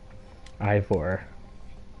 Ivor.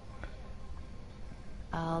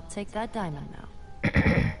 I'll take that diamond now.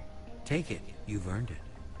 Take it. You've earned it.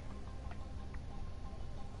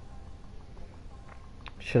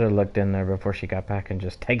 Should have looked in there before she got back and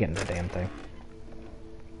just taken the damn thing.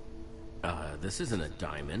 This isn't a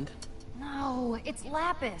diamond. No, it's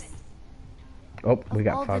lapis. Oh, we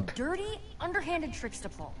got All fogged. the dirty, underhanded tricks to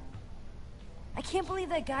pull. I can't believe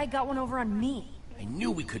that guy got one over on me. I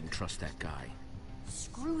knew we couldn't trust that guy.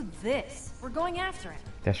 Screw this. We're going after him.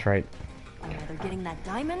 That's right. I'm either getting that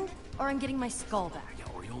diamond, or I'm getting my skull back. Yeah,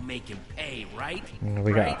 or you'll make him pay, right?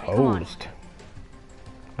 We got Right, come on. hosed.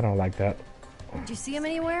 I don't like that. Did you see him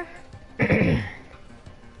anywhere? We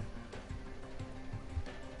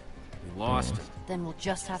lost him. Then we'll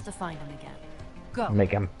just have to find him again. Go.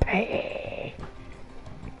 Make him pay.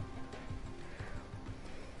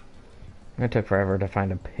 It took forever to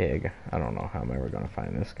find a pig. I don't know how I'm ever going to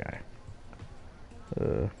find this guy.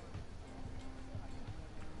 Well,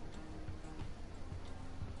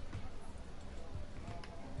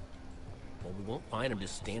 we won't find him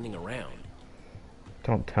just standing around.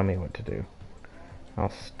 Don't tell me what to do. I'll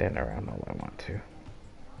stand around all I want to.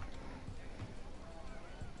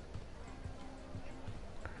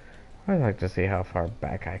 I'd like to see how far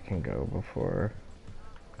back I can go before...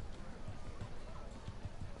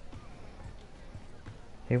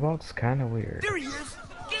 He walks kind of weird. There he is!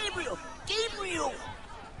 Gabriel! Gabriel!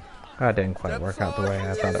 That didn't quite work out the way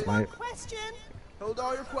I thought it might. Question. Hold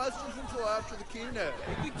all your questions until after the keynote.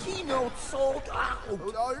 The keynote sold out!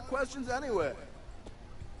 Hold all your questions anyway.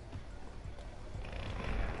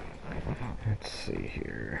 Let's see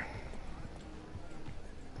here.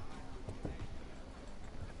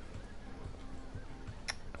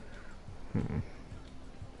 I'm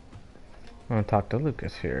gonna talk to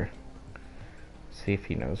Lucas here. See if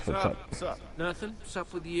he knows what's up. What's up? Nothing? What's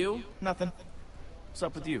up with you? Nothing. What's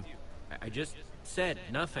up with you? I just said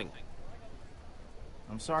nothing.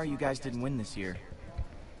 I'm sorry you guys didn't win this year.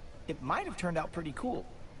 It might have turned out pretty cool.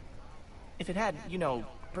 If it had, you know,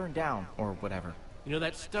 burned down or whatever. You know,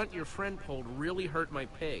 that stunt your friend pulled really hurt my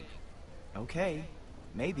pig. Okay,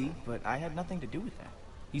 maybe, but I had nothing to do with that.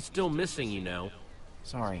 He's still missing, you know.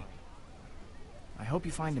 Sorry. I hope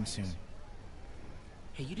you find him soon.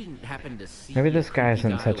 Hey, you didn't happen to see Maybe this a guy creepy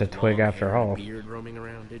isn't guy such a with twig long after hair and all. beard roaming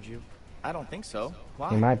around, did you? I don't think so. Why?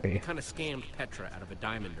 He might He be. kind of scammed Petra out of a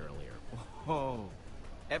diamond earlier. Whoa.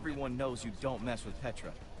 Everyone knows you don't mess with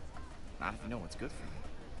Petra. Not if you know what's good for you.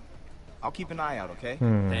 I'll keep an eye out, okay?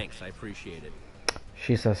 Thanks, I appreciate it.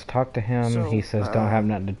 She says talk to him. So, He says don't have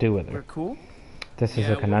nothing to do with We're it. cool? This is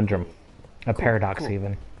Yeah, a we're conundrum. A paradox, cool.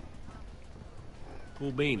 even.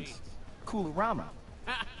 Cool beans. Cool-rama.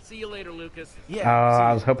 See you later, Lucas. Yeah. Oh, see I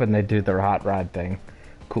ya. was hoping they'd do the hot rod thing.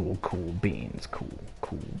 Cool beans. Cool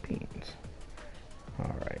beans.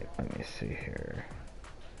 Alright, let me see here.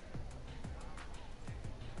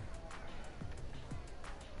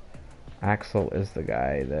 Axel is the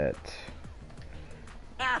guy that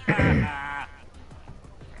I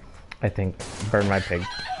think burned my pig.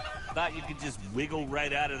 Thought you could just wiggle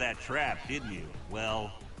right out of that trap, didn't you?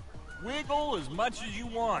 Well, wiggle as much as you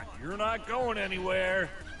want. You're not going anywhere.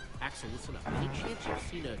 Axel, listen up. Any chance you've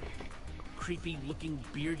seen a creepy-looking,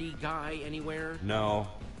 beardy guy anywhere? No.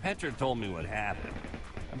 Petra told me what happened.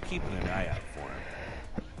 I'm keeping an eye out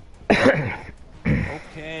for him.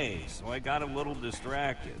 Okay, so I got a little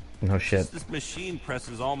distracted. No It's shit. just this machine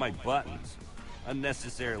presses all my buttons.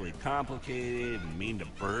 Unnecessarily complicated and mean to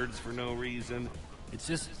birds for no reason. It's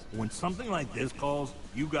just, when something like this calls,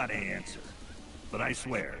 you gotta answer. But I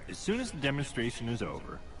swear, as soon as the demonstration is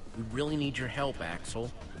over... We really need your help,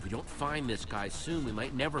 Axel. If we don't find this guy soon, we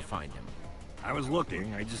might never find him. I was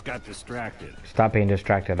looking, I just got distracted. Stop being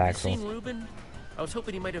distracted, You Axel. seen Ruben? I was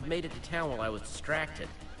hoping he might have made it to town while I was distracted.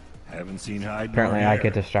 Haven't seen Hyde. Apparently nor I Hair,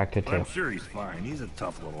 get distracted but too. I'm sure he's fine. He's a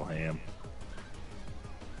tough little ham.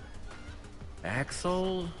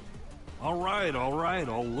 Axel? All right,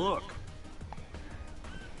 I'll look.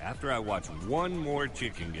 After I watch one more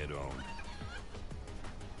chicken get owned.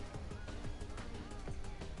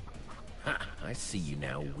 Ha, I see you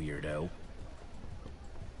now, weirdo.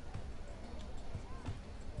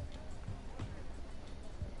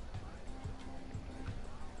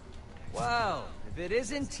 Well, if it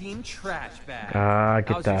isn't Team Trash Bag.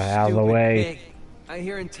 Get How's the your hell of the stupid way. pig? I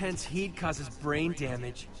hear intense heat causes brain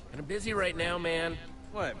damage. And I'm busy right now, man.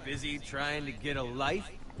 What, busy trying to get a life?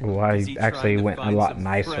 Ooh, I Busy actually trying to went a find lot some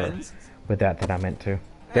nicer friends? with that than I meant to.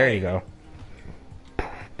 There Hey. you go.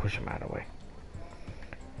 Push him out of the way.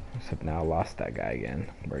 Except now I lost that guy again.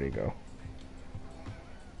 Where'd he go?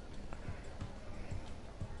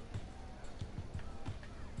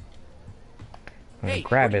 I'm gonna Hey,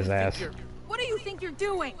 grab what do his you think ass. you're- What do you think you're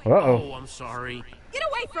doing? Uh-oh. Oh, I'm sorry. Get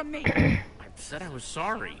away from me! I said I was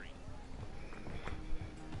sorry.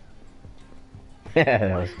 Yeah,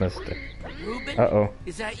 that was Mr. Ruben? Uh-oh.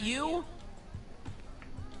 Is that you?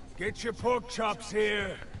 Get your pork chops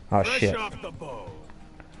here. Oh, Fresh shit. off the bone.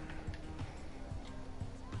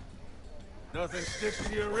 Nothing sticks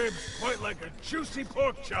to your ribs quite like a juicy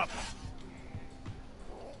pork chop.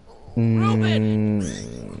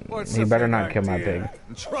 What's He the better big not kill my idea? pig.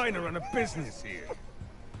 I'm trying to run a business here.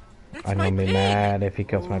 I know me mad if he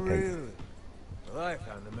kills my pig. Really? Well, I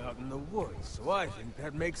found him out in the woods, so I think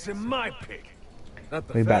that makes him my pig. Not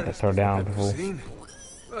the We about to fattest throw I've down, ever fool. seen.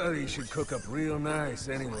 Well, he should cook up real nice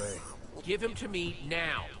anyway. Give him to me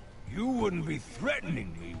now. You wouldn't be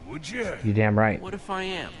threatening me, would you? You damn right. What if I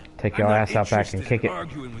am? Take your I'm ass not out back and interested kick in it.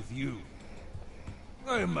 arguing with you.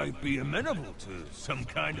 I might be amenable to some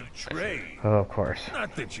kind of trade. Oh, of course.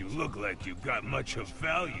 Not that you look like you got much of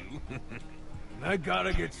value. I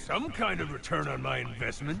gotta get some kind of return on my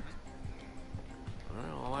investment.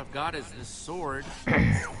 Well, all I've got is this sword.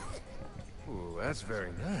 Ooh, that's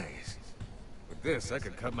very nice. With this, I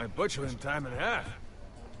could cut my butchering time in half.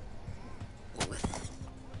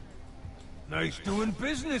 Nice doing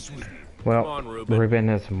business with you. Well, Come on, Ruben. Ruben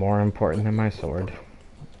is more important than my sword.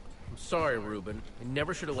 I'm sorry, Ruben. I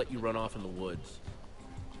never should have let you run off in the woods.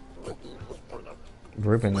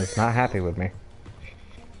 Ruben is not happy with me.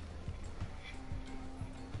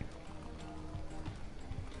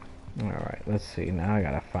 Alright, let's see. Now I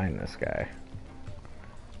gotta find this guy.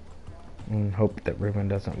 And hope that Ruben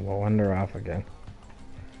doesn't wander off again.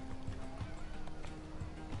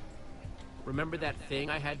 Remember that thing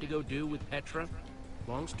I had to go do with Petra?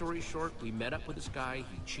 Long story short, we met up with this guy,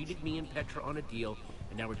 he cheated me and Petra on a deal,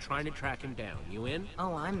 and now we're trying to track him down. You in?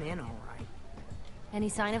 Oh, I'm in, all right. Any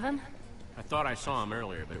sign of him? I thought I saw him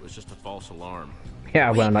earlier, but it was just a false alarm. Yeah,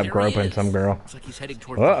 I Wait, wound up there he groping is. some girl. Looks like he's heading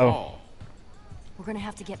towards the Uh-oh. hall. We're gonna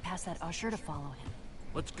have to get past that usher to follow him.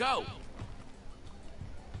 Let's go.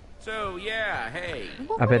 So, yeah, hey.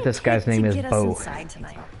 I bet this guy's name is Get us Bo. inside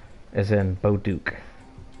tonight. As in Bo Duke.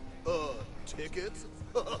 Tickets?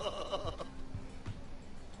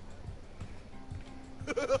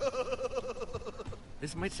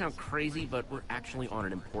 This might sound crazy, but we're actually on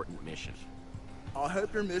an important mission. I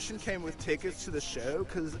hope your mission came with tickets to the show,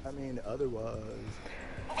 because, I mean, otherwise...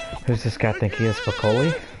 Who's this guy think he is,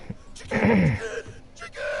 Spicoli?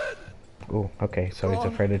 Ooh, okay, so he's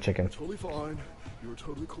afraid of chicken. Totally fine. You're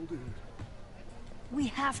totally cool, dude. We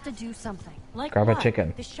have to do something. Like Grab a what?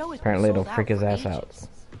 chicken. The show has been Apparently it'll sold freak out his for ass ages.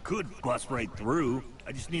 out. Could bust right through.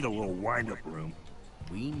 I just need a little wind-up room.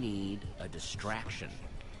 We need a distraction.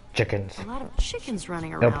 Chickens. A lot of chickens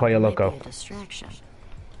running El around Pollo might Loco. be a distraction.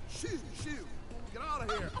 Shoot! Get out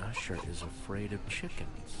of here! Usher is afraid of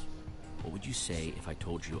chickens. What would you say if I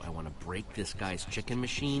told you I want to break this guy's chicken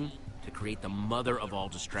machine to create the mother of all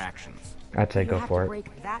distractions? I'd say You go have for to it.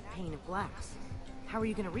 break that pane of glass. How are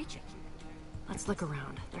you going to reach it? Let's look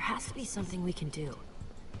around. There has to be something we can do.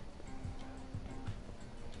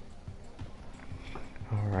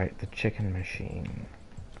 Alright, the chicken machine.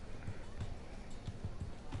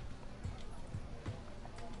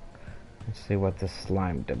 Let's see what the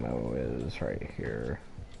slime demo is right here.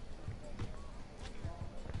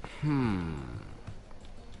 I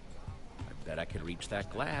bet I could reach that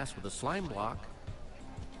glass with a slime block.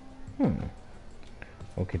 Okie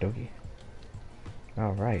dokie.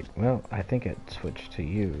 Alright, well, I think it switched to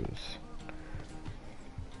use.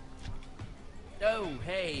 Oh,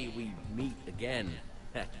 hey, we meet again.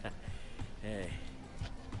 Hey.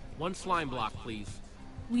 One slime block, please.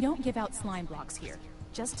 We don't give out slime blocks here,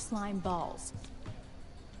 just slime balls.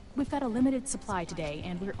 We've got a limited supply today,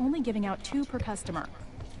 and we're only giving out 2 per customer.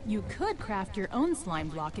 You could craft your own slime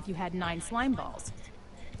block if you had 9 slime balls.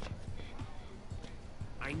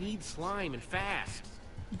 I need slime and fast.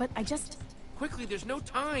 But I just... Quickly, there's no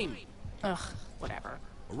time. Ugh, whatever.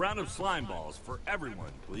 A round of slime balls for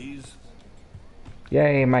everyone, please.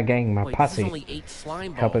 Yay, my gang, my Wait, posse. this is only 8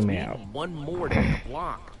 slime balls. Helping me We out. need one more to make a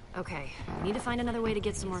block. Okay, we need to find another way to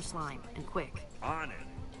get some more slime, and quick. On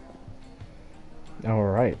it.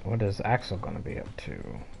 Alright, what is Axel gonna be up to?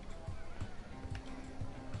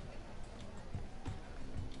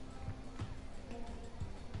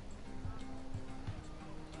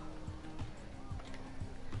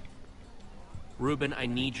 Ruben, I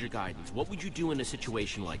need your guidance. What would you do in a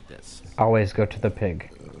situation like this? Always go to the pig.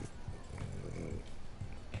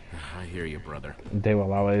 I hear you, brother. They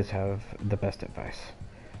will always have the best advice.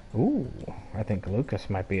 Ooh, I think Lucas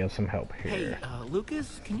might be of some help Hey, here.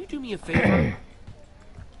 Lucas, can you do me a favor?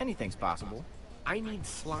 Anything's possible. I need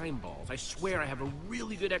slime balls. I swear I have a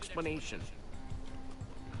really good explanation.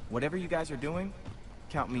 Whatever you guys are doing,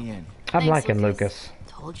 count me in. I'm liking Lucas.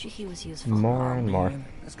 Told you he was useful. More and more.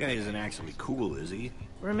 This guy isn't actually cool, is he?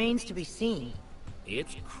 Remains to be seen.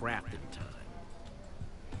 It's crafting time.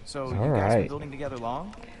 So you guys Alright. been building together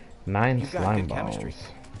long? 9 You've got slime good balls. chemistry.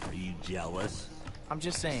 Are you jealous? I'm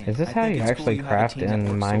just saying. Is this I how think you it's actually cool have a craft team that in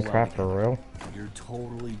works so well Minecraft for real? You're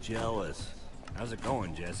totally jealous. How's it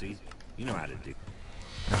going, Jesse? You know how to do.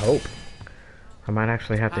 I hope. I might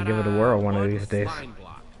actually have to give it a whirl one of these days. Slime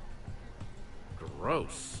block.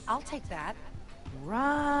 Gross. I'll take that.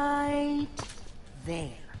 Right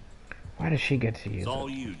there. Why does she get to use It's all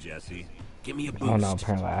it? you, Jesse. Give me a boost. Oh no,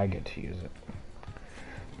 apparently I get to use it.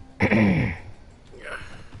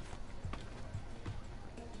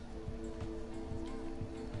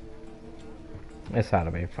 This ought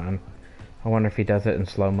to be fun. I wonder if he does it in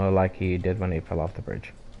slow-mo like he did when he fell off the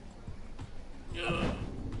bridge.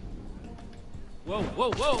 Whoa,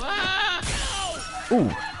 whoa, whoa! Ah! Ooh!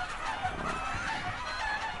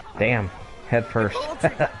 Damn. Head first.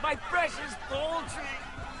 My precious poultry!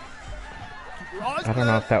 I don't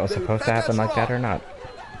know if that was supposed to happen like that or not.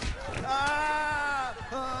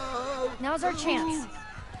 Now's our chance.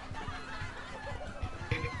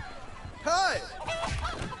 Hey!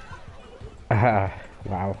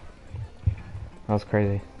 Wow. That was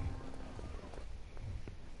crazy.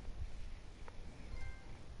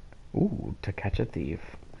 Ooh, To Catch a Thief.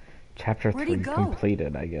 Chapter Where'd he 3 go?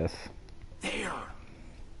 completed, I guess. There.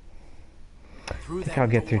 I think I'll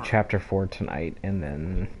get through chapter 4 tonight, and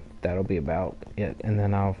then that'll be about it. And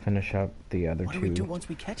then I'll finish up the other What do we do two once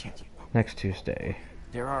we catch him? next Tuesday.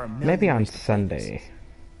 There are a million Maybe on ways to play Sunday. this.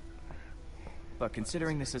 But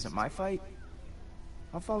considering this isn't my fight,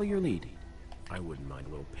 I'll follow your lead. I wouldn't mind a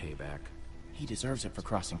little payback. He deserves it for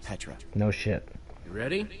crossing Petra. No shit. You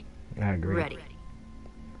ready? I agree. Ready.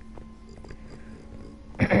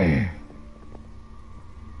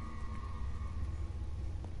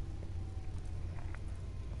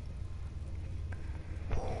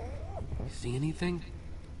 See anything?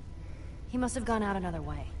 He must have gone out another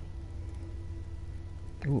way.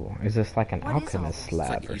 Ooh, is this like an What is all alchemist this? It's like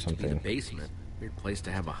lab it or used to be the something? basement. Weird place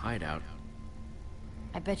to have a hideout.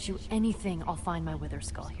 I bet you anything I'll find my wither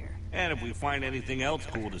skull here. And if we find anything else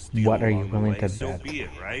cool to steal What are you along the willing way, to so bet? be it,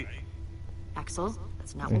 right? Axel,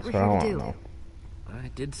 that's not what That's we're what I here to wanna do. know. I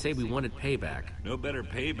did say we wanted payback. No better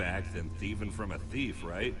payback than thieving from a thief,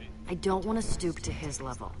 right? I don't want to stoop to his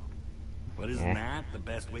level. But isn't that the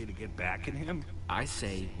best way to get back at him? I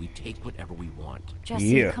say we take whatever we want.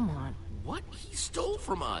 Jesse, come on. What? He stole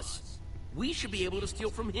from us. We should be able to steal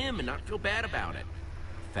from him and not feel bad about it.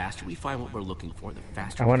 The faster we find what we're looking for, the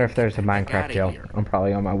faster I wonder if there's a Minecraft jail. I'm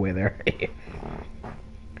probably on my way there.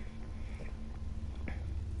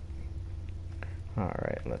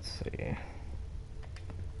 Alright, let's see.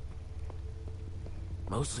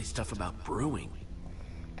 Mostly stuff about brewing.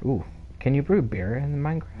 Ooh, can you brew beer in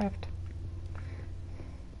Minecraft?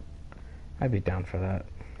 I'd be down for that.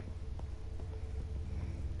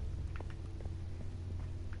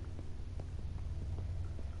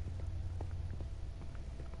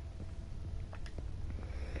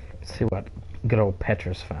 Let's see what good old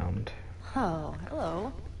Petra's found. Oh,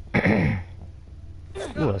 hello.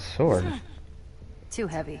 Ooh, a sword. Too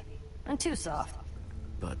heavy. And too soft.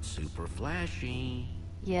 But super flashy.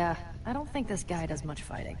 Yeah, I don't think this guy does much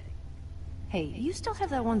fighting. Hey, you still have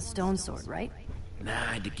that one stone sword, right? Nah,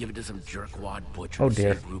 I had to give it to some jerkwad butcher Oh, to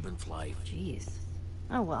dear. save Ruben's life. Jeez.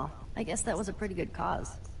 Oh well, I guess that was a pretty good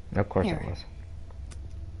cause. Of course Here. it was.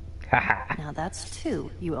 Haha. Now that's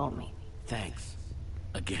 2 you owe me. Thanks.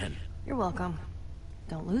 Again. You're welcome.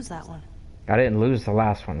 Don't lose that one. I didn't lose the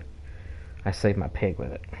last one. I saved my pig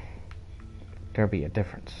with it. There'll be a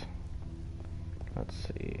difference. Let's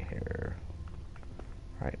see here.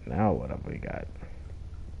 Right now, what have we got?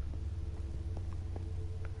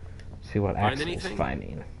 See what Find Axel's anything?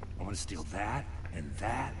 finding. I want to steal that and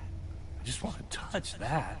that. I just want to touch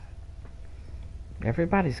that.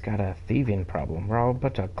 Everybody's got a thieving problem. We're all a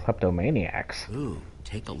bunch of kleptomaniacs. Ooh,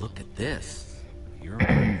 take a look at this. You're not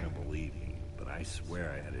gonna believe me, but I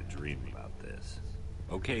swear I had a dream about this.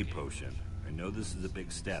 Okay, Potion. I know this is a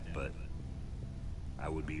big step, but I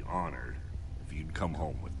would be honored if you'd come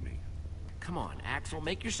home with me. Come on, Axel,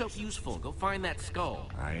 make yourself useful. Go find that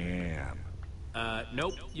skull. I am.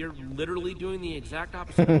 Nope. You're literally doing the exact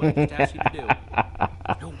opposite of what I just asked you to do.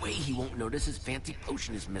 No way he won't notice his fancy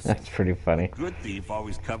potion is missing. That's pretty funny. Good thief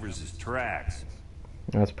always covers his tracks.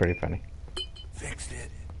 That's pretty funny. Fixed it.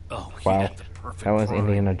 Oh, he Wow, had the perfect that was prime.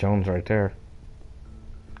 Indiana Jones right there.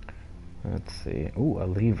 Let's see. Ooh, a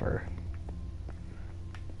lever.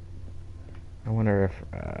 I wonder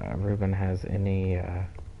if Ruben has any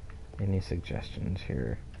suggestions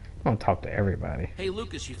here. I want to talk to everybody. Hey,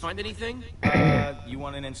 Lucas, you find anything? You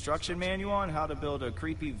want an instruction manual on how to build a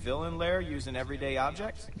creepy villain lair using everyday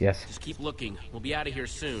objects? Yes. Just keep looking. We'll be out of here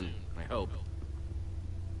soon, I hope.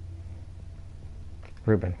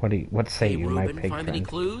 Ruben, what say Hey, you, Ruben, my pig find friend? any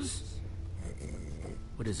clues?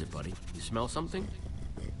 What is it, buddy? You smell something?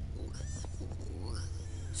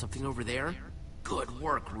 Something over there? Good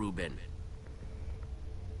work, Ruben.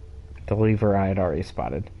 The lever I had already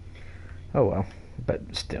spotted. Oh well, but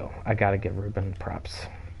still, I gotta give Ruben props.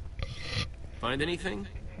 Find anything?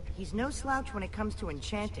 He's no slouch when it comes to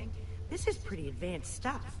enchanting. This is pretty advanced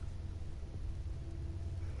stuff.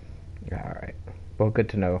 Alright. Well, good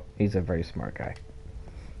to know. He's a very smart guy.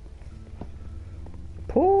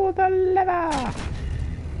 Pull the lever!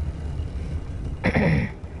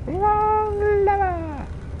 Wrong lever!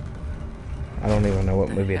 I don't even know what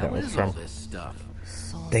movie that was from. All this stuff?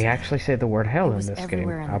 They actually say the word hell in this game.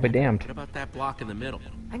 everywhere in I'll be the- damned. What about that block in the middle?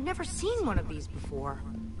 I've never seen one of these before.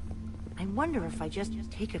 I wonder if I just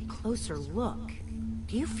take a closer look.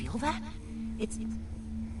 Do you feel that? It's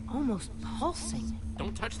almost pulsing.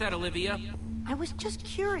 Don't touch that, Olivia. I was just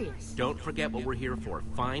curious. Don't forget what we're here for.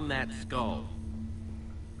 Find that skull.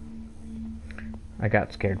 I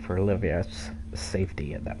got scared for Olivia's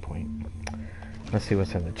safety at that point. Let's see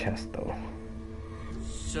what's in the chest, though.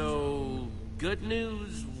 So, good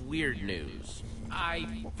news, weird news.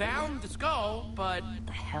 I found the skull, but...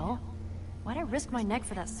 The hell? Why'd I risk my neck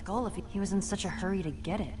for that skull if he was in such a hurry to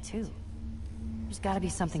get it, too? There's gotta be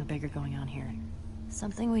something bigger going on here.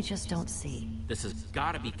 Something we just don't see. This has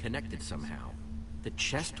gotta be connected somehow. The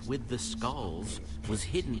chest with the skulls was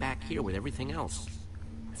hidden back here with everything else.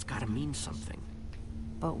 It's gotta mean something.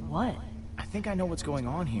 But what? I think I know what's going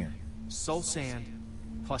on here. Soul sand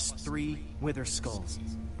plus 3 wither skulls.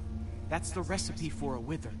 That's the recipe for a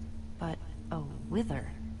wither. But a wither?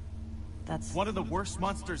 That's one of the worst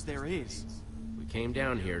monsters there is. We came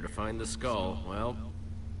down here to find the skull. Well,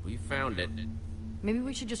 we found it. Maybe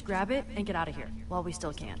we should just grab it and get out of here while we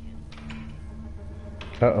still can.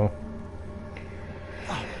 Uh-oh.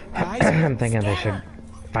 Guys, I'm thinking they should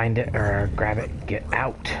find it or grab it and get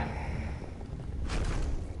out.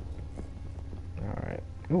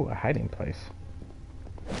 Ooh, a hiding place.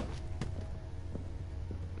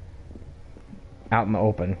 Out in the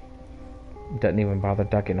open. Doesn't even bother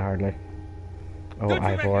ducking hardly. Oh, Don't you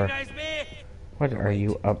Ivor. recognize me? What are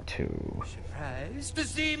you up to? Surprised to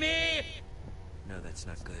see me? No, that's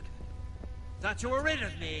not good. Thought you were rid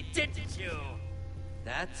of me, didn't you?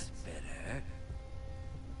 That's better.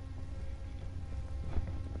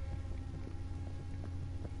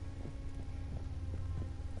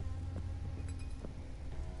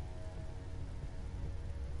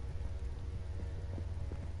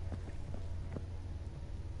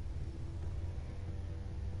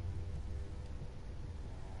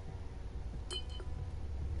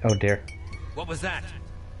 Oh dear. What was that?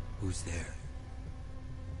 Who's there?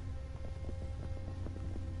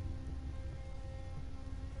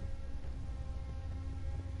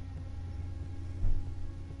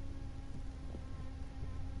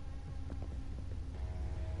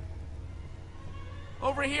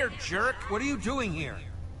 Over here, jerk! What are you doing here?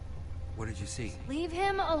 What did you see? Leave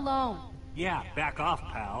him alone. Yeah, back off,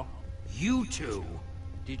 pal. You two!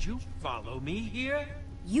 Did you follow me here?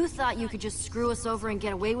 You thought you could just screw us over and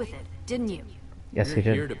get away with it, didn't you? Yes, We're he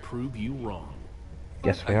did. here to prove you wrong.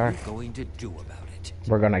 Yes, we What are. you going to do about it?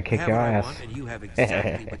 We're gonna kick I have your what I ass. want, and you have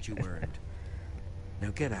exactly what you earned. Now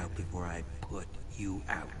get out before I put you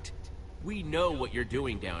out. We know what you're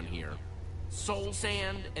doing down here. Soul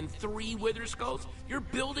sand and 3 wither skulls? You're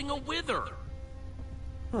building a wither!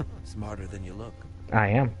 Huh, smarter than you look. I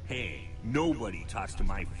am. Hey, nobody talks to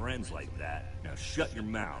my friends like that. Now shut your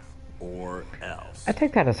mouth, or else. I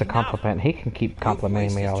take that as a compliment. He can keep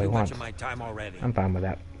complimenting me all he Too much wants. of my time already. I'm fine with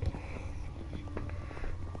that.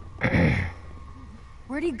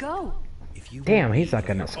 Where'd he go? If you Damn, won't he's leave like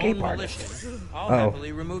an of your escape own artist. volition, I'll Uh-oh.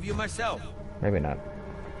 happily remove you myself. Maybe not.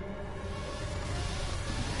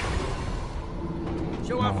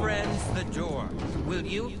 Show our friends the door, will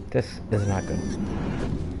you? This is not good.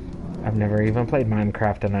 I've never even played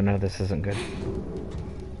Minecraft and I know this isn't good.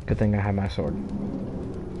 Good thing I have my sword.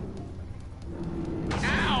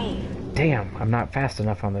 Ow! Damn, I'm not fast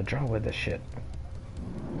enough on the draw with this shit.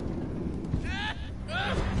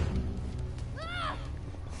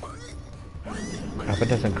 Hope it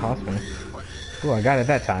doesn't cost me. Ooh, I got it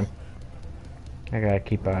that time. I gotta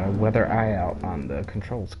keep a weather eye out on the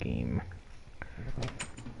control scheme.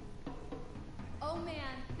 Oh man,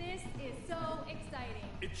 this is so exciting.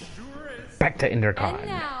 It sure is. Back to And Endercon.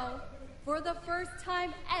 now, for the first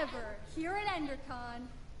time ever here at EnderCon,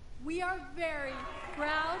 we are very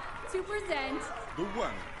proud to present The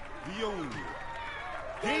one, the only.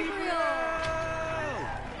 Gabriel!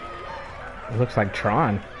 It looks like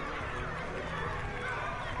Tron.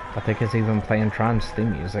 I think it's even playing Tron's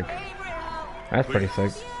theme music. That's pretty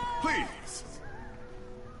sick. Please.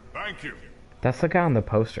 Thank you. That's the guy on the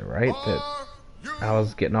poster, right? That I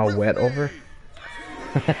was getting all wet over.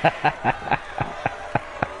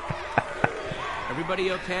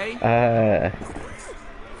 Everybody okay?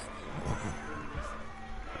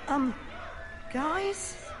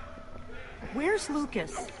 Guys? Where's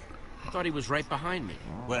Lucas? Thought he was right behind me.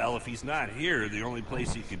 Well, if he's not here, the only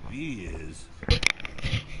place he could be is...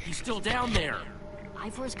 He's still down there.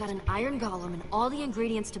 Ivor's got an iron golem and all the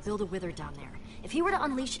ingredients to build a wither down there. If he were to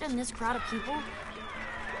unleash it in this crowd of people,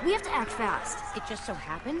 we have to act fast. It just so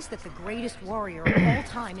happens that the greatest warrior of all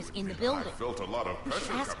time is in the building. Felt a lot of We should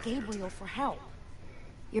pressure ask coming. Gabriel for help.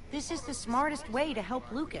 This is the smartest way to help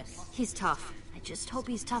Lucas. He's tough. I just hope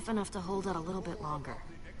he's tough enough to hold out a little bit longer.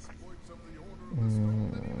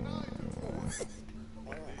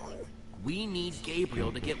 We need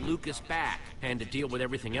Gabriel to get Lucas back, and to deal with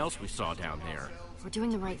everything else we saw down there. We're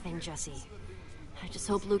doing the right thing, Jessie. I just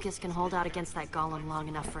hope Lucas can hold out against that golem long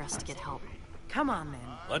enough for us to get help. Come on, then.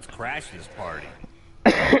 Let's crash this party.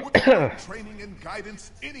 Without training and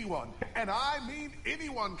guidance, anyone, and I mean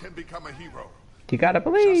anyone, can become a hero. You gotta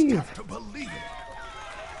believe. Just have to believe it.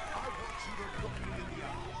 I want you to look me in the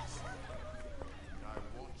eyes.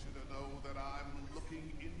 I want you to know that I'm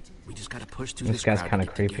looking into We just gotta push through This this guy's crowd kind to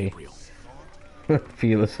of get to creepy. Gabriel. If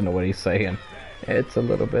you listen to what he's saying, it's a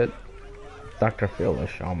little bit Dr.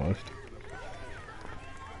 Phil-ish almost.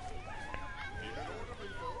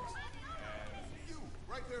 you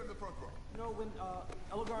right there in the front row. You know, when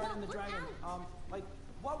Elgard and the dragon, like,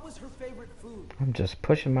 what was her favorite food? I'm just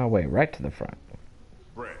pushing my way right to the front.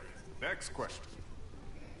 Bread. Next question.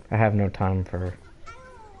 I have no time for...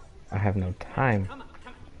 I have no time.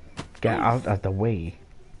 Get out of the way.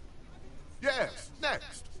 Yes,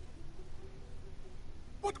 next.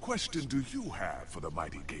 What question do you have for the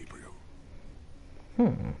mighty Gabriel?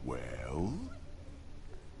 Well?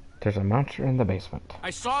 There's a monster in the basement. I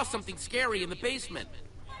saw something scary in the basement.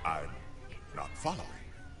 I'm not following.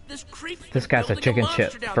 This creep's This guy's a chicken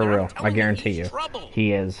shit, for real. I guarantee you.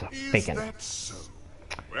 He is faking. That so?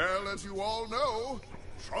 Well, as you all know,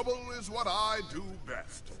 trouble is what I do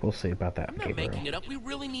best. We'll see about that, I'm not Gabriel. making it up. We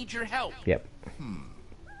really need your help. Yep.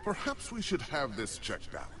 Perhaps we should have this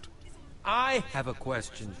checked out. I have a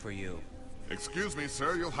question for you. Excuse me,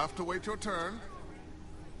 sir. You'll have to wait your turn.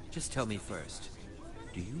 Just tell me first.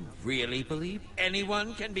 Do you really believe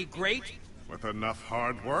anyone can be great? With enough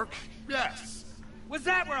hard work, yes. Was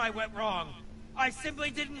that where I went wrong? I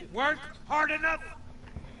simply didn't work hard enough?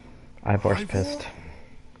 Ivor's pissed.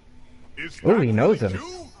 Is Ooh, that he knows really him.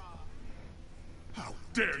 you? How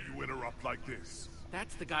dare you interrupt like this?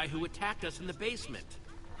 That's the guy who attacked us in the basement.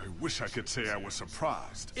 I wish I could say I was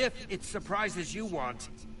surprised. If it's surprises you want,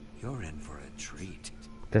 you're in for a treat.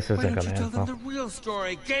 This Why isn't don't you gonna tell end them well. the real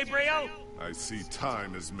story, Gabriel? I see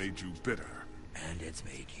time has made you bitter. And it's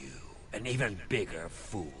made you an even bigger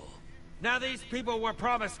fool. Now these people were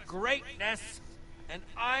promised greatness, and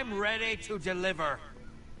I'm ready to deliver.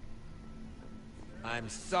 I'm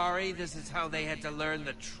sorry this is how they had to learn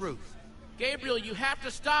the truth. Gabriel, you have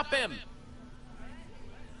to stop him!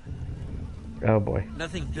 Oh boy.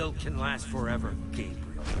 Nothing built can last forever,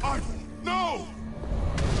 Gabriel. No!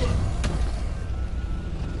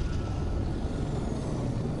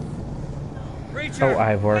 Preacher, Oh,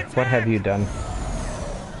 Ivor, what have you done?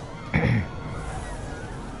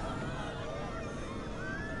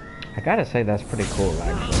 I gotta say, that's pretty cool,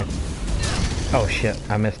 actually. Oh shit,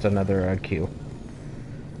 I missed another cue.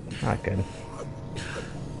 Not good.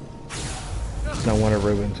 No wonder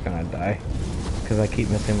Ruben's gonna die. Because I keep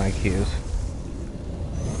missing my cues.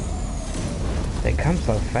 They come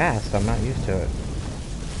so fast, I'm not used to it.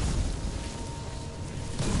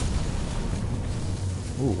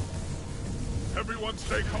 Ooh. Everyone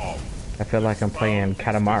stay calm. I feel like I'm playing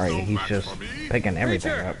Katamari. He's just picking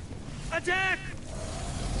everything up. Attack!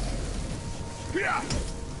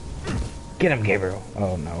 Get him, Gabriel.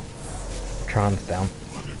 Oh no. Tron's down.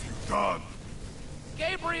 What have you done?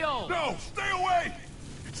 Gabriel! No, stay away!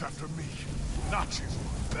 It's after me, not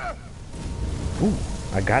you. Ooh,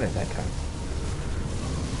 I got it that time.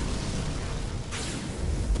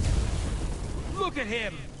 Look at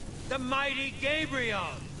him! The mighty Gabriel!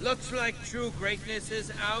 Looks like true greatness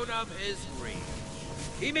is out of his reach.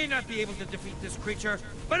 He may not be able to defeat this creature,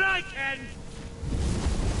 but I can!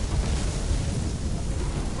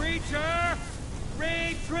 Creature!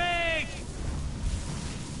 Retreat!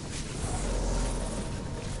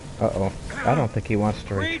 Uh-oh. I don't think he wants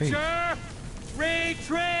to retreat. Creature!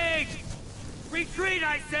 Retreat! Retreat,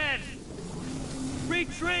 I said!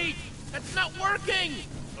 Retreat! That's not working!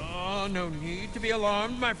 Oh, no need to be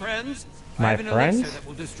alarmed, my friends. I My have an elixir friends? that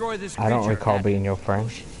will destroy this I don't creature. recall being your friend.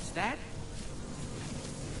 Is that?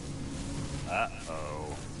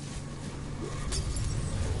 Uh-oh.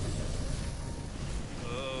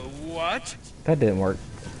 What? That didn't work.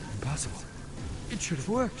 Impossible. It should have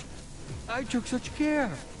worked. I took such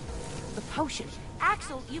care. The potion.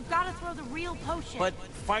 Axel, you've got to throw the real potion. But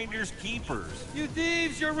finders keepers. You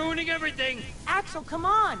thieves, you're ruining everything. Axel, come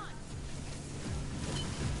on.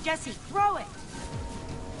 Jessie, throw it.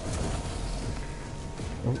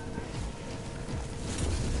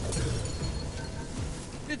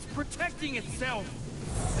 It's protecting itself.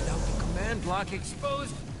 Without the command block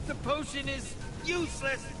exposed, the potion is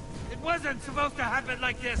useless. It wasn't supposed to happen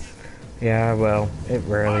like this. Yeah, well, it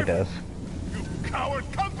rarely does. You coward,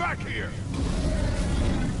 come back here!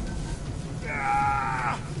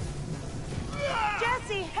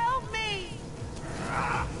 Jessie, help me!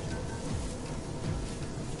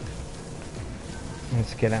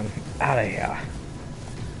 Let's get him out of here.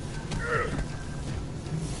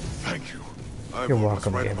 Thank you. I'm You're always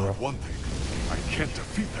welcome, right Gabriel. about one thing. I can't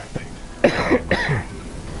defeat that thing.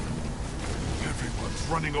 Everyone's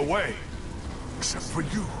running away. Except for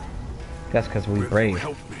you. That's because we Will you brave.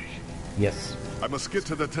 help me? Yes. I must get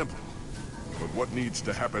to the temple. But what needs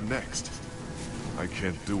to happen next? I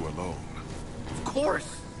can't do alone. Of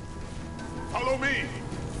course! Follow me!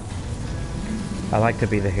 I like to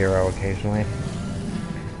be the hero occasionally.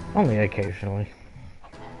 Only occasionally.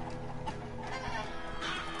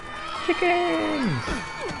 Chickens!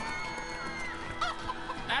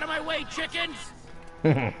 Out of my way, chickens!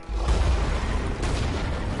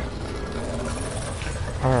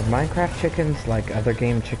 Are Minecraft chickens like other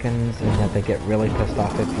game chickens in that they get really pissed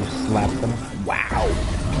off if you slap them? Wow!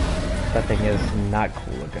 That thing is not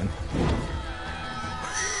cool looking.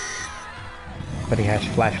 But he has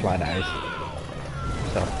flashlight eyes.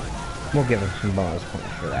 So, we'll give him some bonus points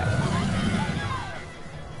for that.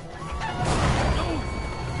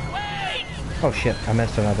 Wait! Oh shit, I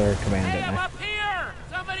missed another command, Hey, didn't I'm I? up here!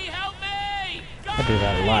 Somebody help me! Go! I do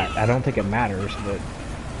that a lot. I don't think it matters, but...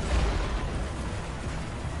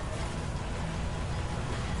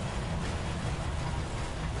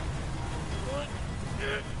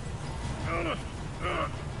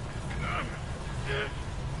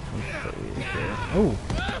 Oh!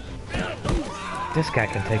 This guy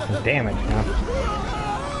can take some damage now.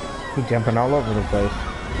 He's jumping all over the place.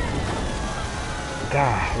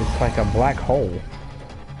 God, it's like a black hole.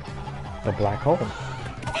 The black hole.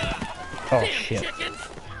 Oh shit.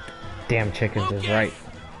 Damn chickens is right.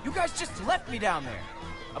 You guys just left me down there.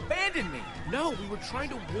 Abandoned me. No, we were trying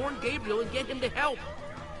to warn Gabriel and get him to help.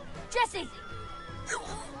 Jessie!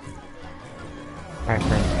 Alright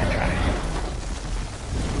friends, I tried.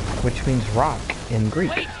 Which means rock in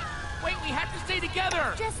Greek. Wait, we have to stay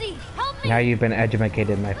together! Jessie, help me! Now you've been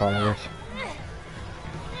educated, my followers.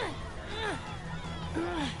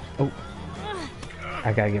 Oh.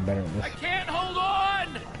 I gotta get better at this. I can't hold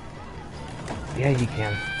on! Yeah, you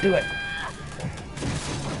can. Do it!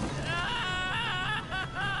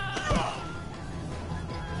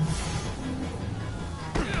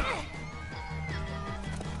 Do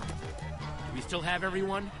we still have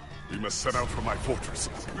everyone? We must set out from my fortress.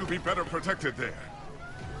 We'll be better protected there.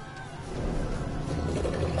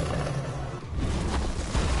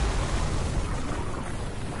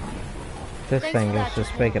 This thing is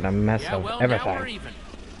just making a mess of everything. Now we're even.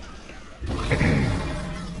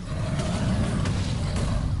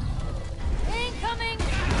 Incoming!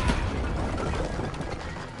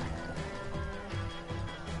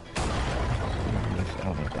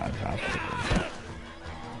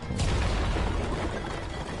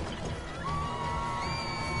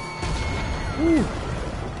 Woo.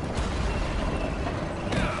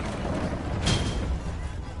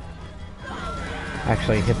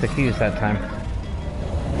 Actually hit the keys that time.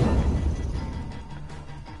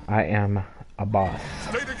 I am a boss.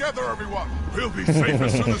 Stay together, everyone. We'll be safe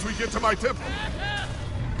as soon as we get to my temple.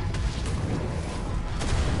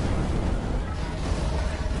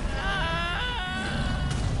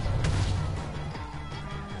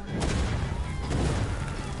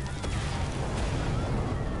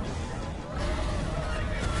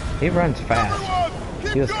 He runs fast.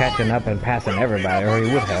 He was catching up and passing everybody, or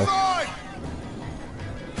he would have.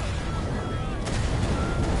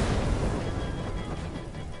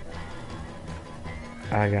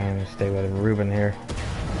 I gotta stay with Ruben here.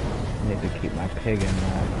 Need to keep my pig in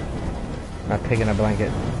a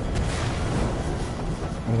blanket.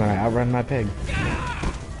 I'm gonna outrun my pig.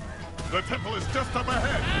 The temple is just up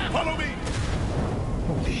ahead. Follow me.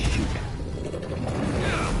 Oh shoot.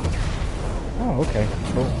 Oh, okay,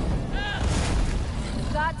 cool.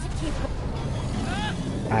 Got to keep.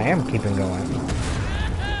 I am keeping going.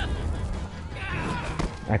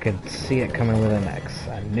 I could see it coming with an X.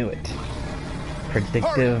 I knew it.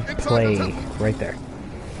 Predictive play right there.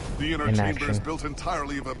 The inner in chamber action. is built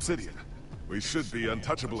entirely of obsidian. We should be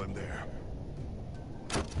untouchable in there.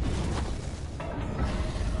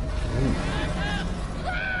 Ooh.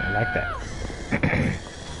 I like that.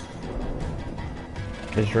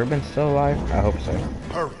 Is Ruben still alive? I hope so.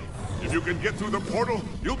 Hurry. If you can get through the portal,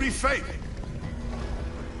 you'll be safe.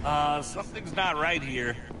 Something's not right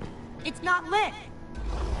here. It's not lit.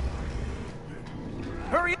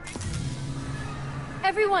 Hurry!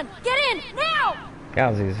 Everyone, get in now! That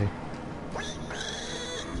was easy.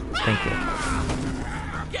 Thank you.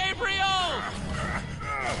 Gabriel!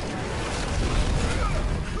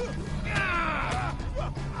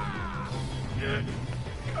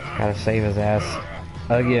 Gotta save his ass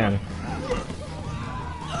again.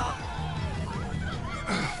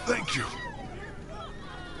 Thank you.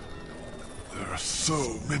 There are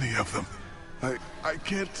so many of them. I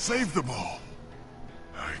can't save them all.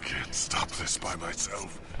 I can't stop this by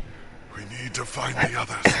myself. We need to find the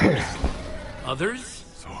others. Others?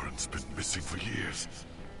 Soren's been missing for years.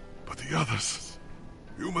 But the others,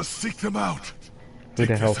 you must seek them out. Who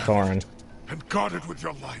the hell's Soren? And guard it with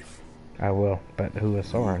your life. I will, but who is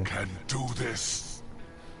Soren? Can do this.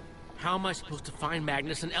 How am I supposed to find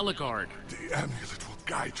Magnus and Eligard? The amulet will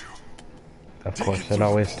guide you. Of course, it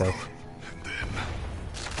always does. And then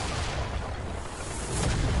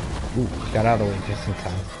Ooh, got out of the way just in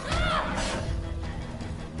time.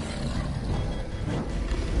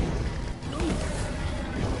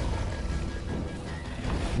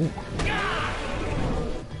 Ooh.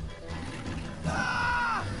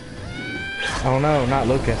 Oh no, not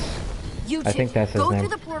Lucas. You I think that's his go name. through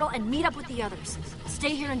the portal and meet up with the others.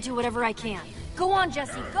 Stay here and do whatever I can. Go on,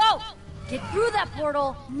 Jessie, go! Get through that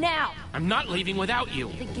portal now! I'm not leaving without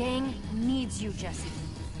you. The gang needs you, Jessie.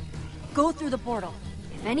 Go through the portal.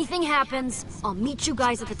 If anything happens, I'll meet you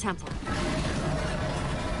guys at the temple.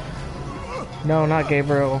 No, not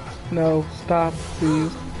Gabriel. No, stop,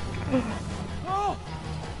 please.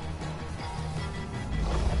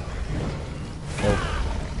 Oh,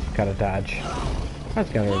 gotta dodge. I was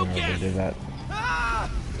gonna remember to do that.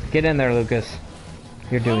 Get in there, Lucas.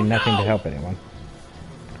 You're doing nothing to help anyone.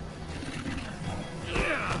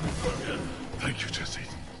 Thank you, Jessie.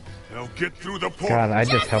 Now get through the portal. God, I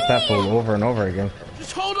just helped that fool over and over again.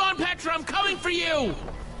 Just hold on, Petra. I'm coming for you.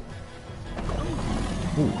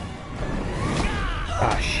 Ooh.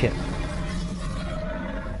 Ah, shit.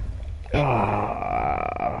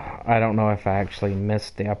 I don't know if I actually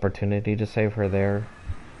missed the opportunity to save her there,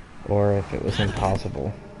 or if it was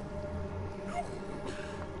impossible.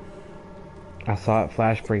 I saw it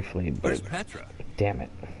flash briefly, but Where's Petra? Damn it.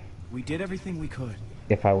 We did everything we could.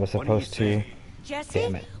 If I was supposed to, Jessie,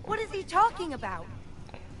 damn it. what is he talking about?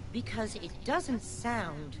 Because it doesn't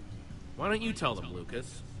sound... Why don't you tell them,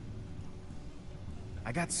 Lucas?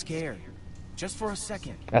 I got scared. Just for a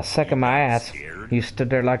second. A second my ass. You stood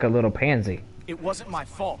there like a little pansy. It wasn't my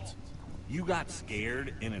fault. You got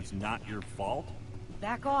scared and it's not your fault?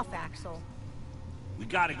 Back off, Axel. We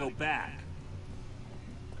gotta go back.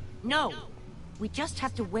 No, we just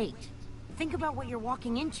have to wait. Think about what you're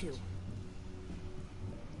walking into.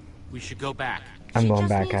 We should go back. I'm going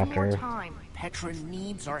back after her. Time. Petra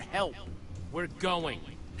needs our help. We're going.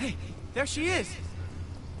 Hey, there she is.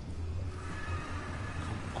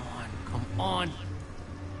 Come on.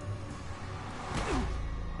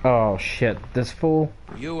 Oh shit, this fool.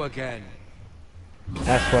 You again.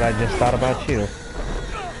 That's what I just thought about you.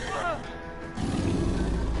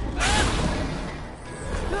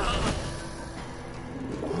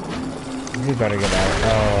 You better get out.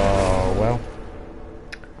 Oh, well.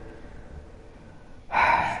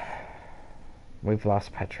 We've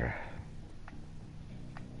lost Petra.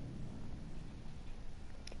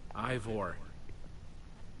 Ivor.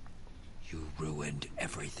 You ruined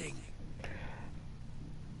everything.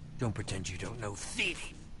 Don't pretend you don't know,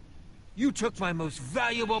 thief! You took my most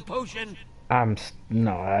valuable potion!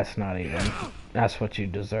 No, that's not even. That's what you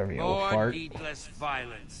deserve, you old fart. Needless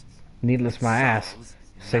violence. Needless my ass.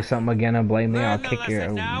 Say something again and blame me, I'll kick you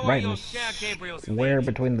right in square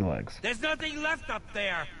between the legs. There's nothing left up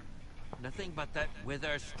there! Nothing but that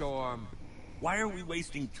wither storm. Why are we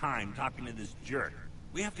wasting time talking to this jerk?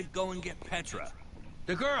 We have to go and get Petra.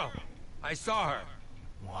 The girl! I saw her.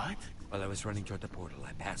 What? While I was running toward the portal,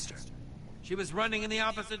 I passed her. She was running in the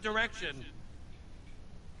opposite direction.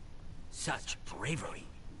 Such bravery.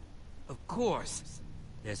 Of course.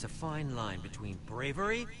 There's a fine line between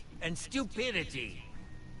bravery and stupidity.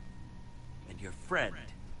 And your friend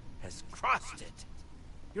has crossed it.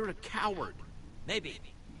 You're a coward. Maybe,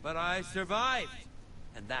 but I survived.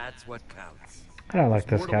 And that's what counts. I don't like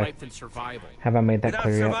this More to guy. life than survival. Have I made that Without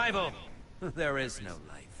clear yet? survival, there is no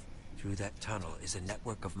life. Through that tunnel is a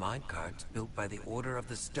network of minecarts built by the Order of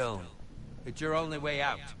the Stone. It's your only way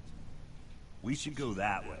out. We should go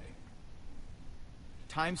that way.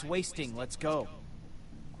 Time's wasting. Let's go.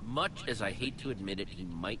 Much as I hate to admit it, he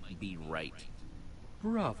might be right.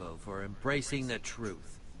 Bravo for embracing the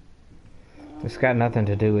truth. It's got nothing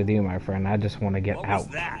to do with you, my friend. I just want to get What out.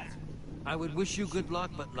 was that? I would wish you good luck,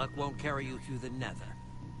 but luck won't carry you through the nether.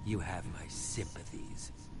 You have my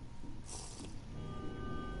sympathies.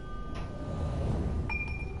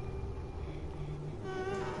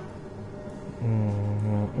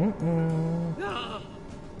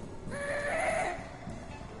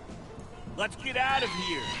 Let's get out of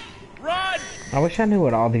here. Run! I wish I knew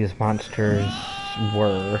what all these monsters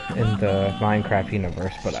were in the Minecraft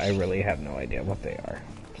universe, but I really have no idea what they are.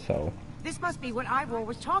 So... This must be what Ivor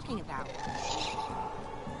was talking about.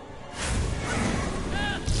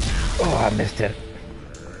 Oh, I missed it.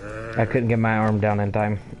 I couldn't get my arm down in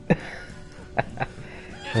time.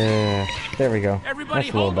 There we go. Everybody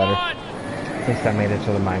That's a little better. on! At least I made it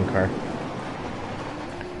to the minecart.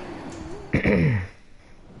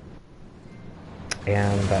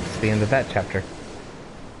 And that's the end of that chapter.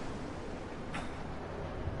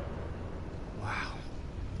 Wow.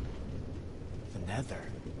 The nether.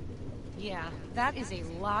 Yeah, that is a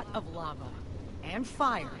lot of lava. And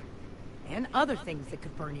fire. And other things that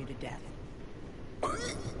could burn you to death.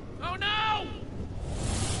 Oh no!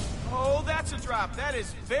 Oh, that's a drop. That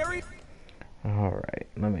is very... Alright,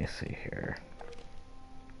 let me see here.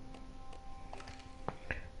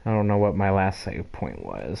 I don't know what my last save point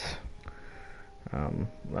was.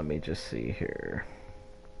 Let me just see here.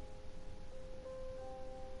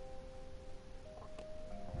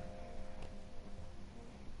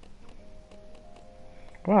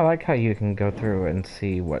 Well, I like how you can go through and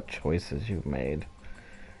see what choices you've made.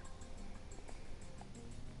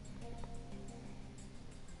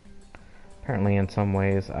 apparently in some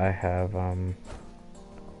ways I have,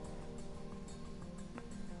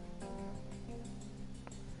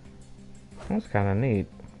 that's kind of neat.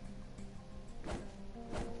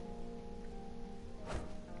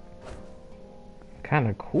 Kind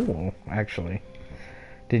of cool, actually.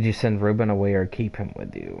 Did you send Ruben away or keep him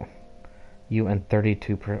with you? You and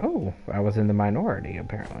 32%. Oh, I was in the minority,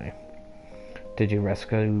 apparently. Did you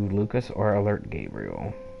rescue Lucas or alert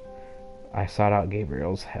Gabriel? I sought out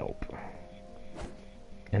Gabriel's help.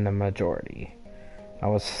 In the majority. I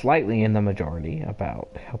was slightly in the majority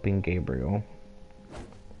about helping Gabriel.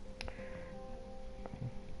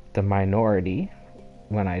 The minority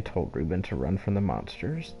when I told Ruben to run from the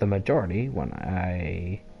monsters. The majority when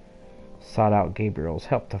I sought out Gabriel's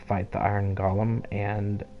help to fight the Iron Golem,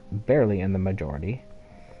 and barely in the majority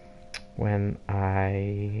when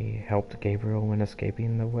I helped Gabriel when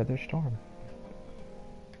escaping the weather storm.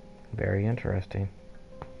 Very interesting.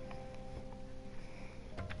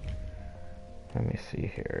 Let me see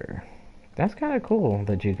here. That's kind of cool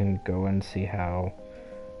that you can go and see how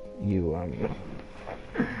you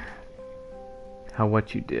how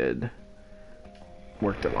what you did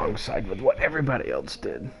worked alongside with what everybody else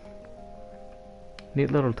did. Neat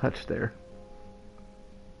little touch there.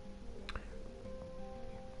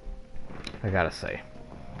 I gotta say,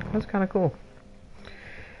 that's kind of cool.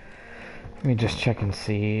 Let me just check and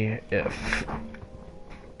see if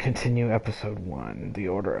continue episode 1, The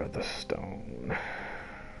Order of the Stone.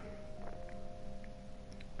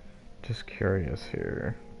 Just curious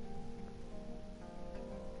here.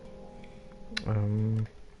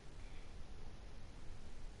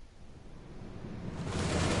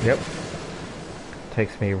 Yep.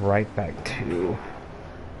 Takes me right back to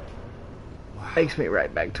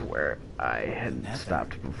where I had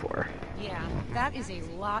stopped before. Yeah, that is a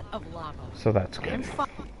lot of lava. So that's good.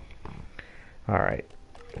 Alright,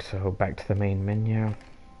 so back to the main menu.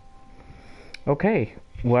 Okay,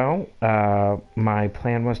 well, my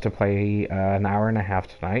plan was to play an hour and a half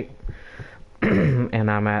tonight. And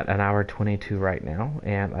I'm at an hour 22 right now,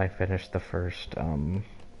 and I finished the first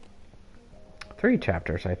 3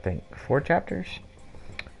 chapters, I think. 4 chapters?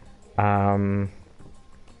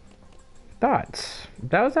 Thoughts.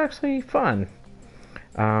 That was actually fun.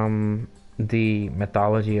 The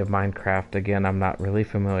mythology of Minecraft, again, I'm not really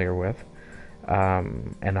familiar with.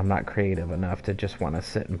 And I'm not creative enough to just want to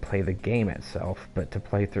sit and play the game itself, but to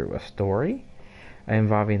play through a story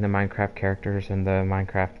involving the Minecraft characters and the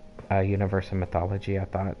Minecraft universe and mythology, I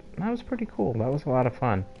thought that was pretty cool. That was a lot of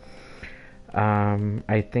fun.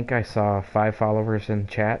 I think I saw 5 followers in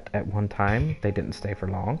chat at one time. They didn't stay for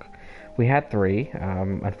long. We had 3.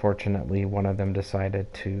 Unfortunately, one of them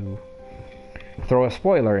decided to throw a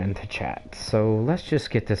spoiler into chat. So let's just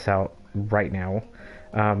get this out right now.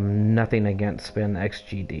 Nothing against Spin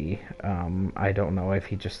XGD. I don't know if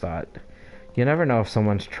he just thought... You never know if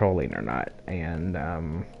someone's trolling or not. And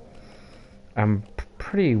I'm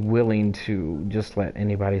pretty willing to just let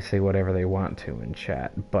anybody say whatever they want to in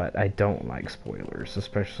chat. But I don't like spoilers,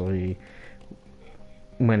 especially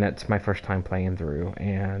when it's my first time playing through.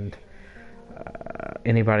 And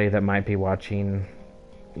anybody that might be watching,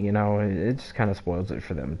 you know, it just kind of spoils it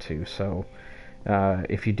for them too. So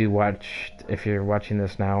if you're watching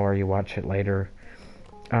this now or you watch it later,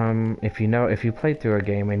 if you played through a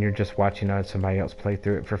game and you're just watching somebody else play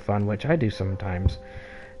through it for fun, which I do sometimes,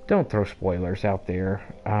 don't throw spoilers out there.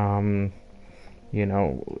 You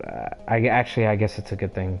know, I guess it's a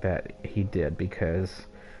good thing that he did, because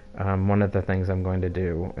one of the things I'm going to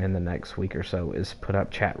do in the next week or so is put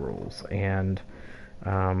up chat rules, and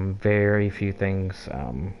very few things.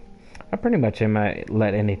 I pretty much am a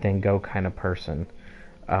let anything go kind of person.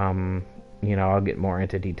 You know, I'll get more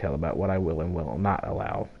into detail about what I will and will not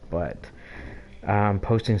allow, but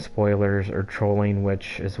posting spoilers or trolling,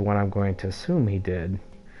 which is what I'm going to assume he did.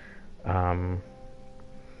 I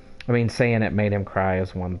mean, saying it made him cry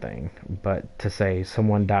is one thing, but to say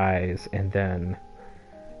someone dies and then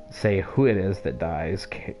say who it is that dies,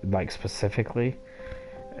 like specifically,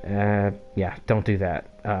 yeah, don't do that.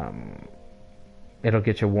 It'll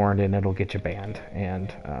get you warned and it'll get you banned,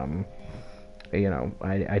 and you know,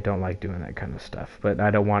 I don't like doing that kind of stuff, but I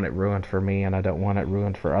don't want it ruined for me, and I don't want it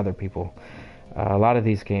ruined for other people. A lot of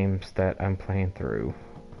these games that I'm playing through,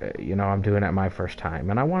 you know, I'm doing it my first time,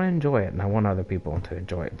 and I want to enjoy it, and I want other people to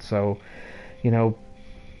enjoy it. So, you know,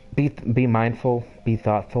 be mindful, be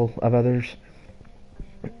thoughtful of others.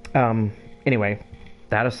 Anyway,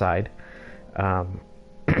 that aside,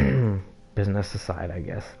 business aside, I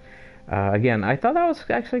guess. Again, I thought that was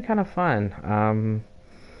actually kind of fun.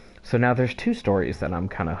 So now there's 2 stories that I'm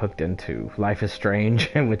kind of hooked into. Life is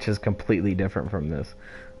Strange, which is completely different from this,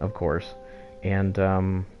 of course.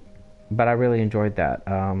 and but I really enjoyed that.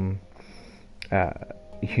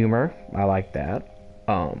 Humor, I like that.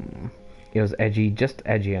 It was edgy, just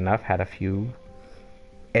edgy enough. Had a few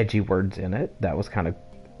edgy words in it. That was kind of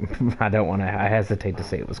I hesitate to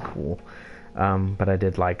say it was cool, but I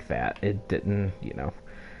did like that. It didn't,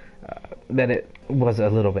 that it was a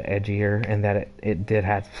little bit edgier, and that it did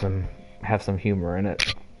have some humor in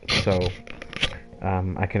it. So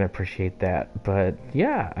I can appreciate that. But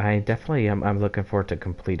yeah, I definitely I'm looking forward to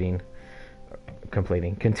continuing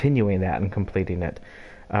that and completing it.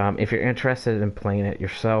 If you're interested in playing it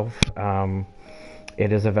yourself,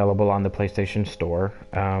 it is available on the PlayStation Store.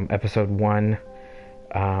 Episode 1,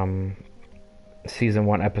 Season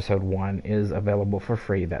 1, Episode 1 is available for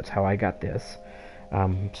free. That's how I got this.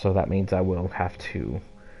 So that means I will have to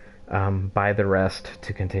buy the rest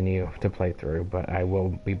to continue to play through, but I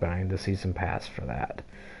will be buying the Season Pass for that.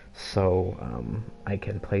 So I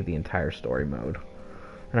can play the entire story mode.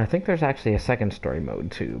 And I think there's actually a second story mode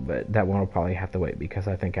too, but that one will probably have to wait, because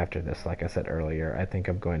I think after this, like I said earlier, I think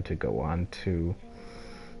I'm going to go on to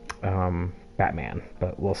Batman,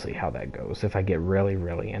 but we'll see how that goes. If I get really,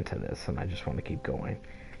 really into this and I just want to keep going,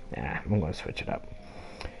 I'm going to switch it up.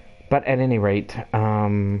 But at any rate,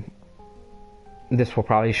 this will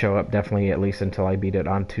probably show up definitely at least until I beat it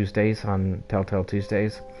on Tuesdays, on Telltale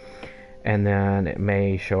Tuesdays. And then it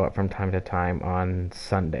may show up from time to time on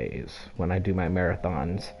Sundays when I do my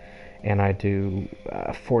marathons. And I do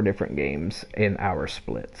 4 different games in hour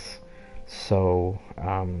splits. So,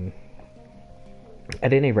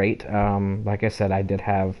 at any rate, like I said, I did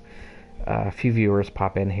have a few viewers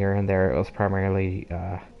pop in here and there. It was primarily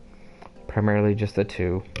just the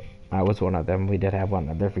 2. I was one of them. We did have one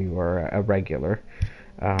other viewer, a regular.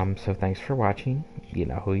 So thanks for watching. You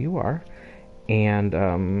know who you are.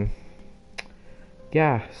 And,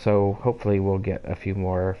 yeah, so hopefully we'll get a few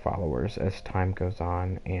more followers as time goes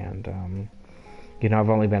on. And, I've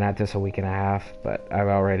only been at this a week and a half, but I've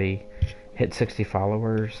already hit 60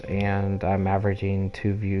 followers, and I'm averaging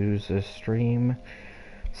 2 views a stream.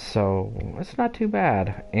 So it's not too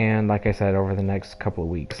bad. And like I said, over the next couple of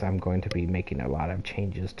weeks, I'm going to be making a lot of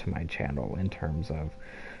changes to my channel in terms of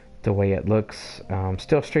the way it looks.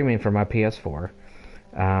 Still streaming from my PS4.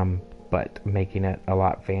 But making it a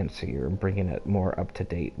lot fancier, bringing it more up to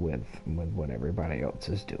date with what everybody else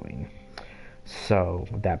is doing. So,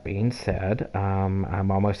 that being said,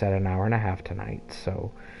 I'm almost at an hour and a half tonight,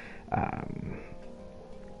 so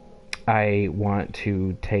I want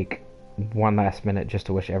to take one last minute just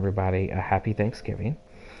to wish everybody a happy Thanksgiving.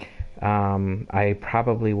 I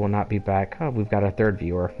probably will not be back. Oh, we've got a third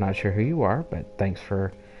viewer. Not sure who you are, but thanks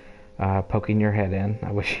for poking your head in.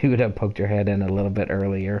 I wish you would have poked your head in a little bit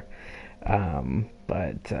earlier.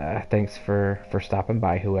 But thanks for stopping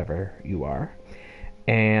by, whoever you are.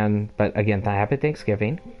 But again, happy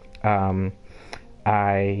Thanksgiving. I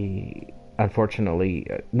unfortunately,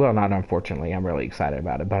 well, not unfortunately, I'm really excited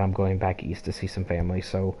about it, but I'm going back east to see some family,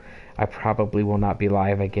 so I probably will not be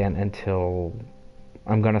live again until,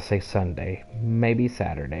 I'm gonna say Sunday, maybe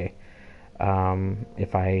Saturday,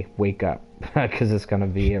 if I wake up, because it's gonna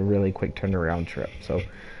be a really quick turnaround trip, so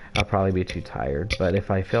I'll probably be too tired. But if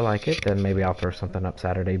I feel like it, then maybe I'll throw something up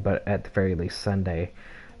Saturday. But at the very least, Sunday,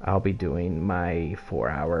 I'll be doing my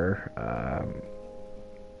 4-hour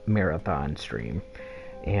marathon stream.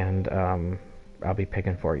 And I'll be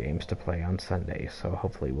picking 4 games to play on Sunday. So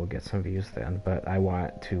hopefully we'll get some views then. But I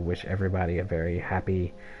want to wish everybody a very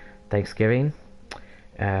happy Thanksgiving.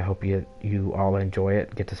 I hope you all enjoy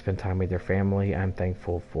it, get to spend time with your family. I'm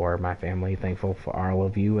thankful for my family, thankful for all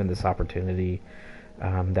of you and this opportunity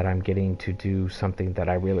that I'm getting to do something that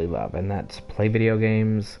I really love, and that's play video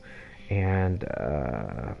games and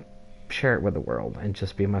share it with the world and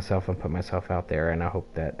just be myself and put myself out there. And I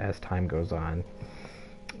hope that as time goes on,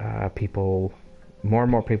 more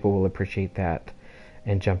and more people will appreciate that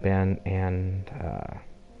and jump in, and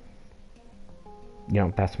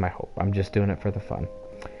that's my hope. I'm just doing it for the fun.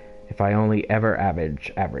 If I only ever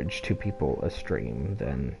average 2 people a stream,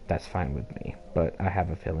 then that's fine with me. But I have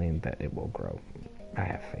a feeling that it will grow. I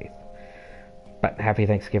have faith. But happy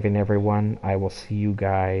Thanksgiving, everyone. I will see you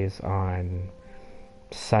guys on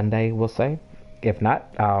Sunday, we'll say. If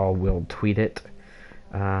not, we'll tweet it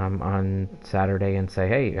on Saturday and say,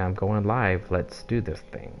 hey, I'm going live. Let's do this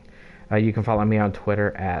thing. You can follow me on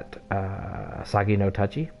Twitter at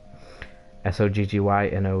SoggyNoTouchy,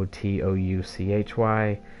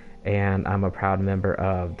 SOGGYNOTOUCHY. And I'm a proud member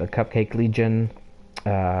of the Cupcake Legion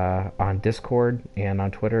on Discord, and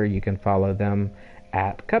on Twitter you can follow them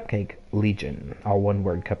at Cupcake Legion, all one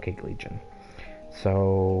word, Cupcake Legion.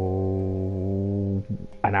 So,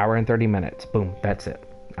 an hour and 30 minutes, boom, that's it.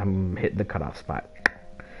 I'm hitting the cutoff spot.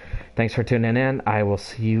 Thanks for tuning in. I will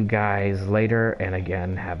see you guys later. And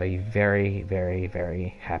again, have a very, very,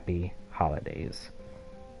 very happy holidays.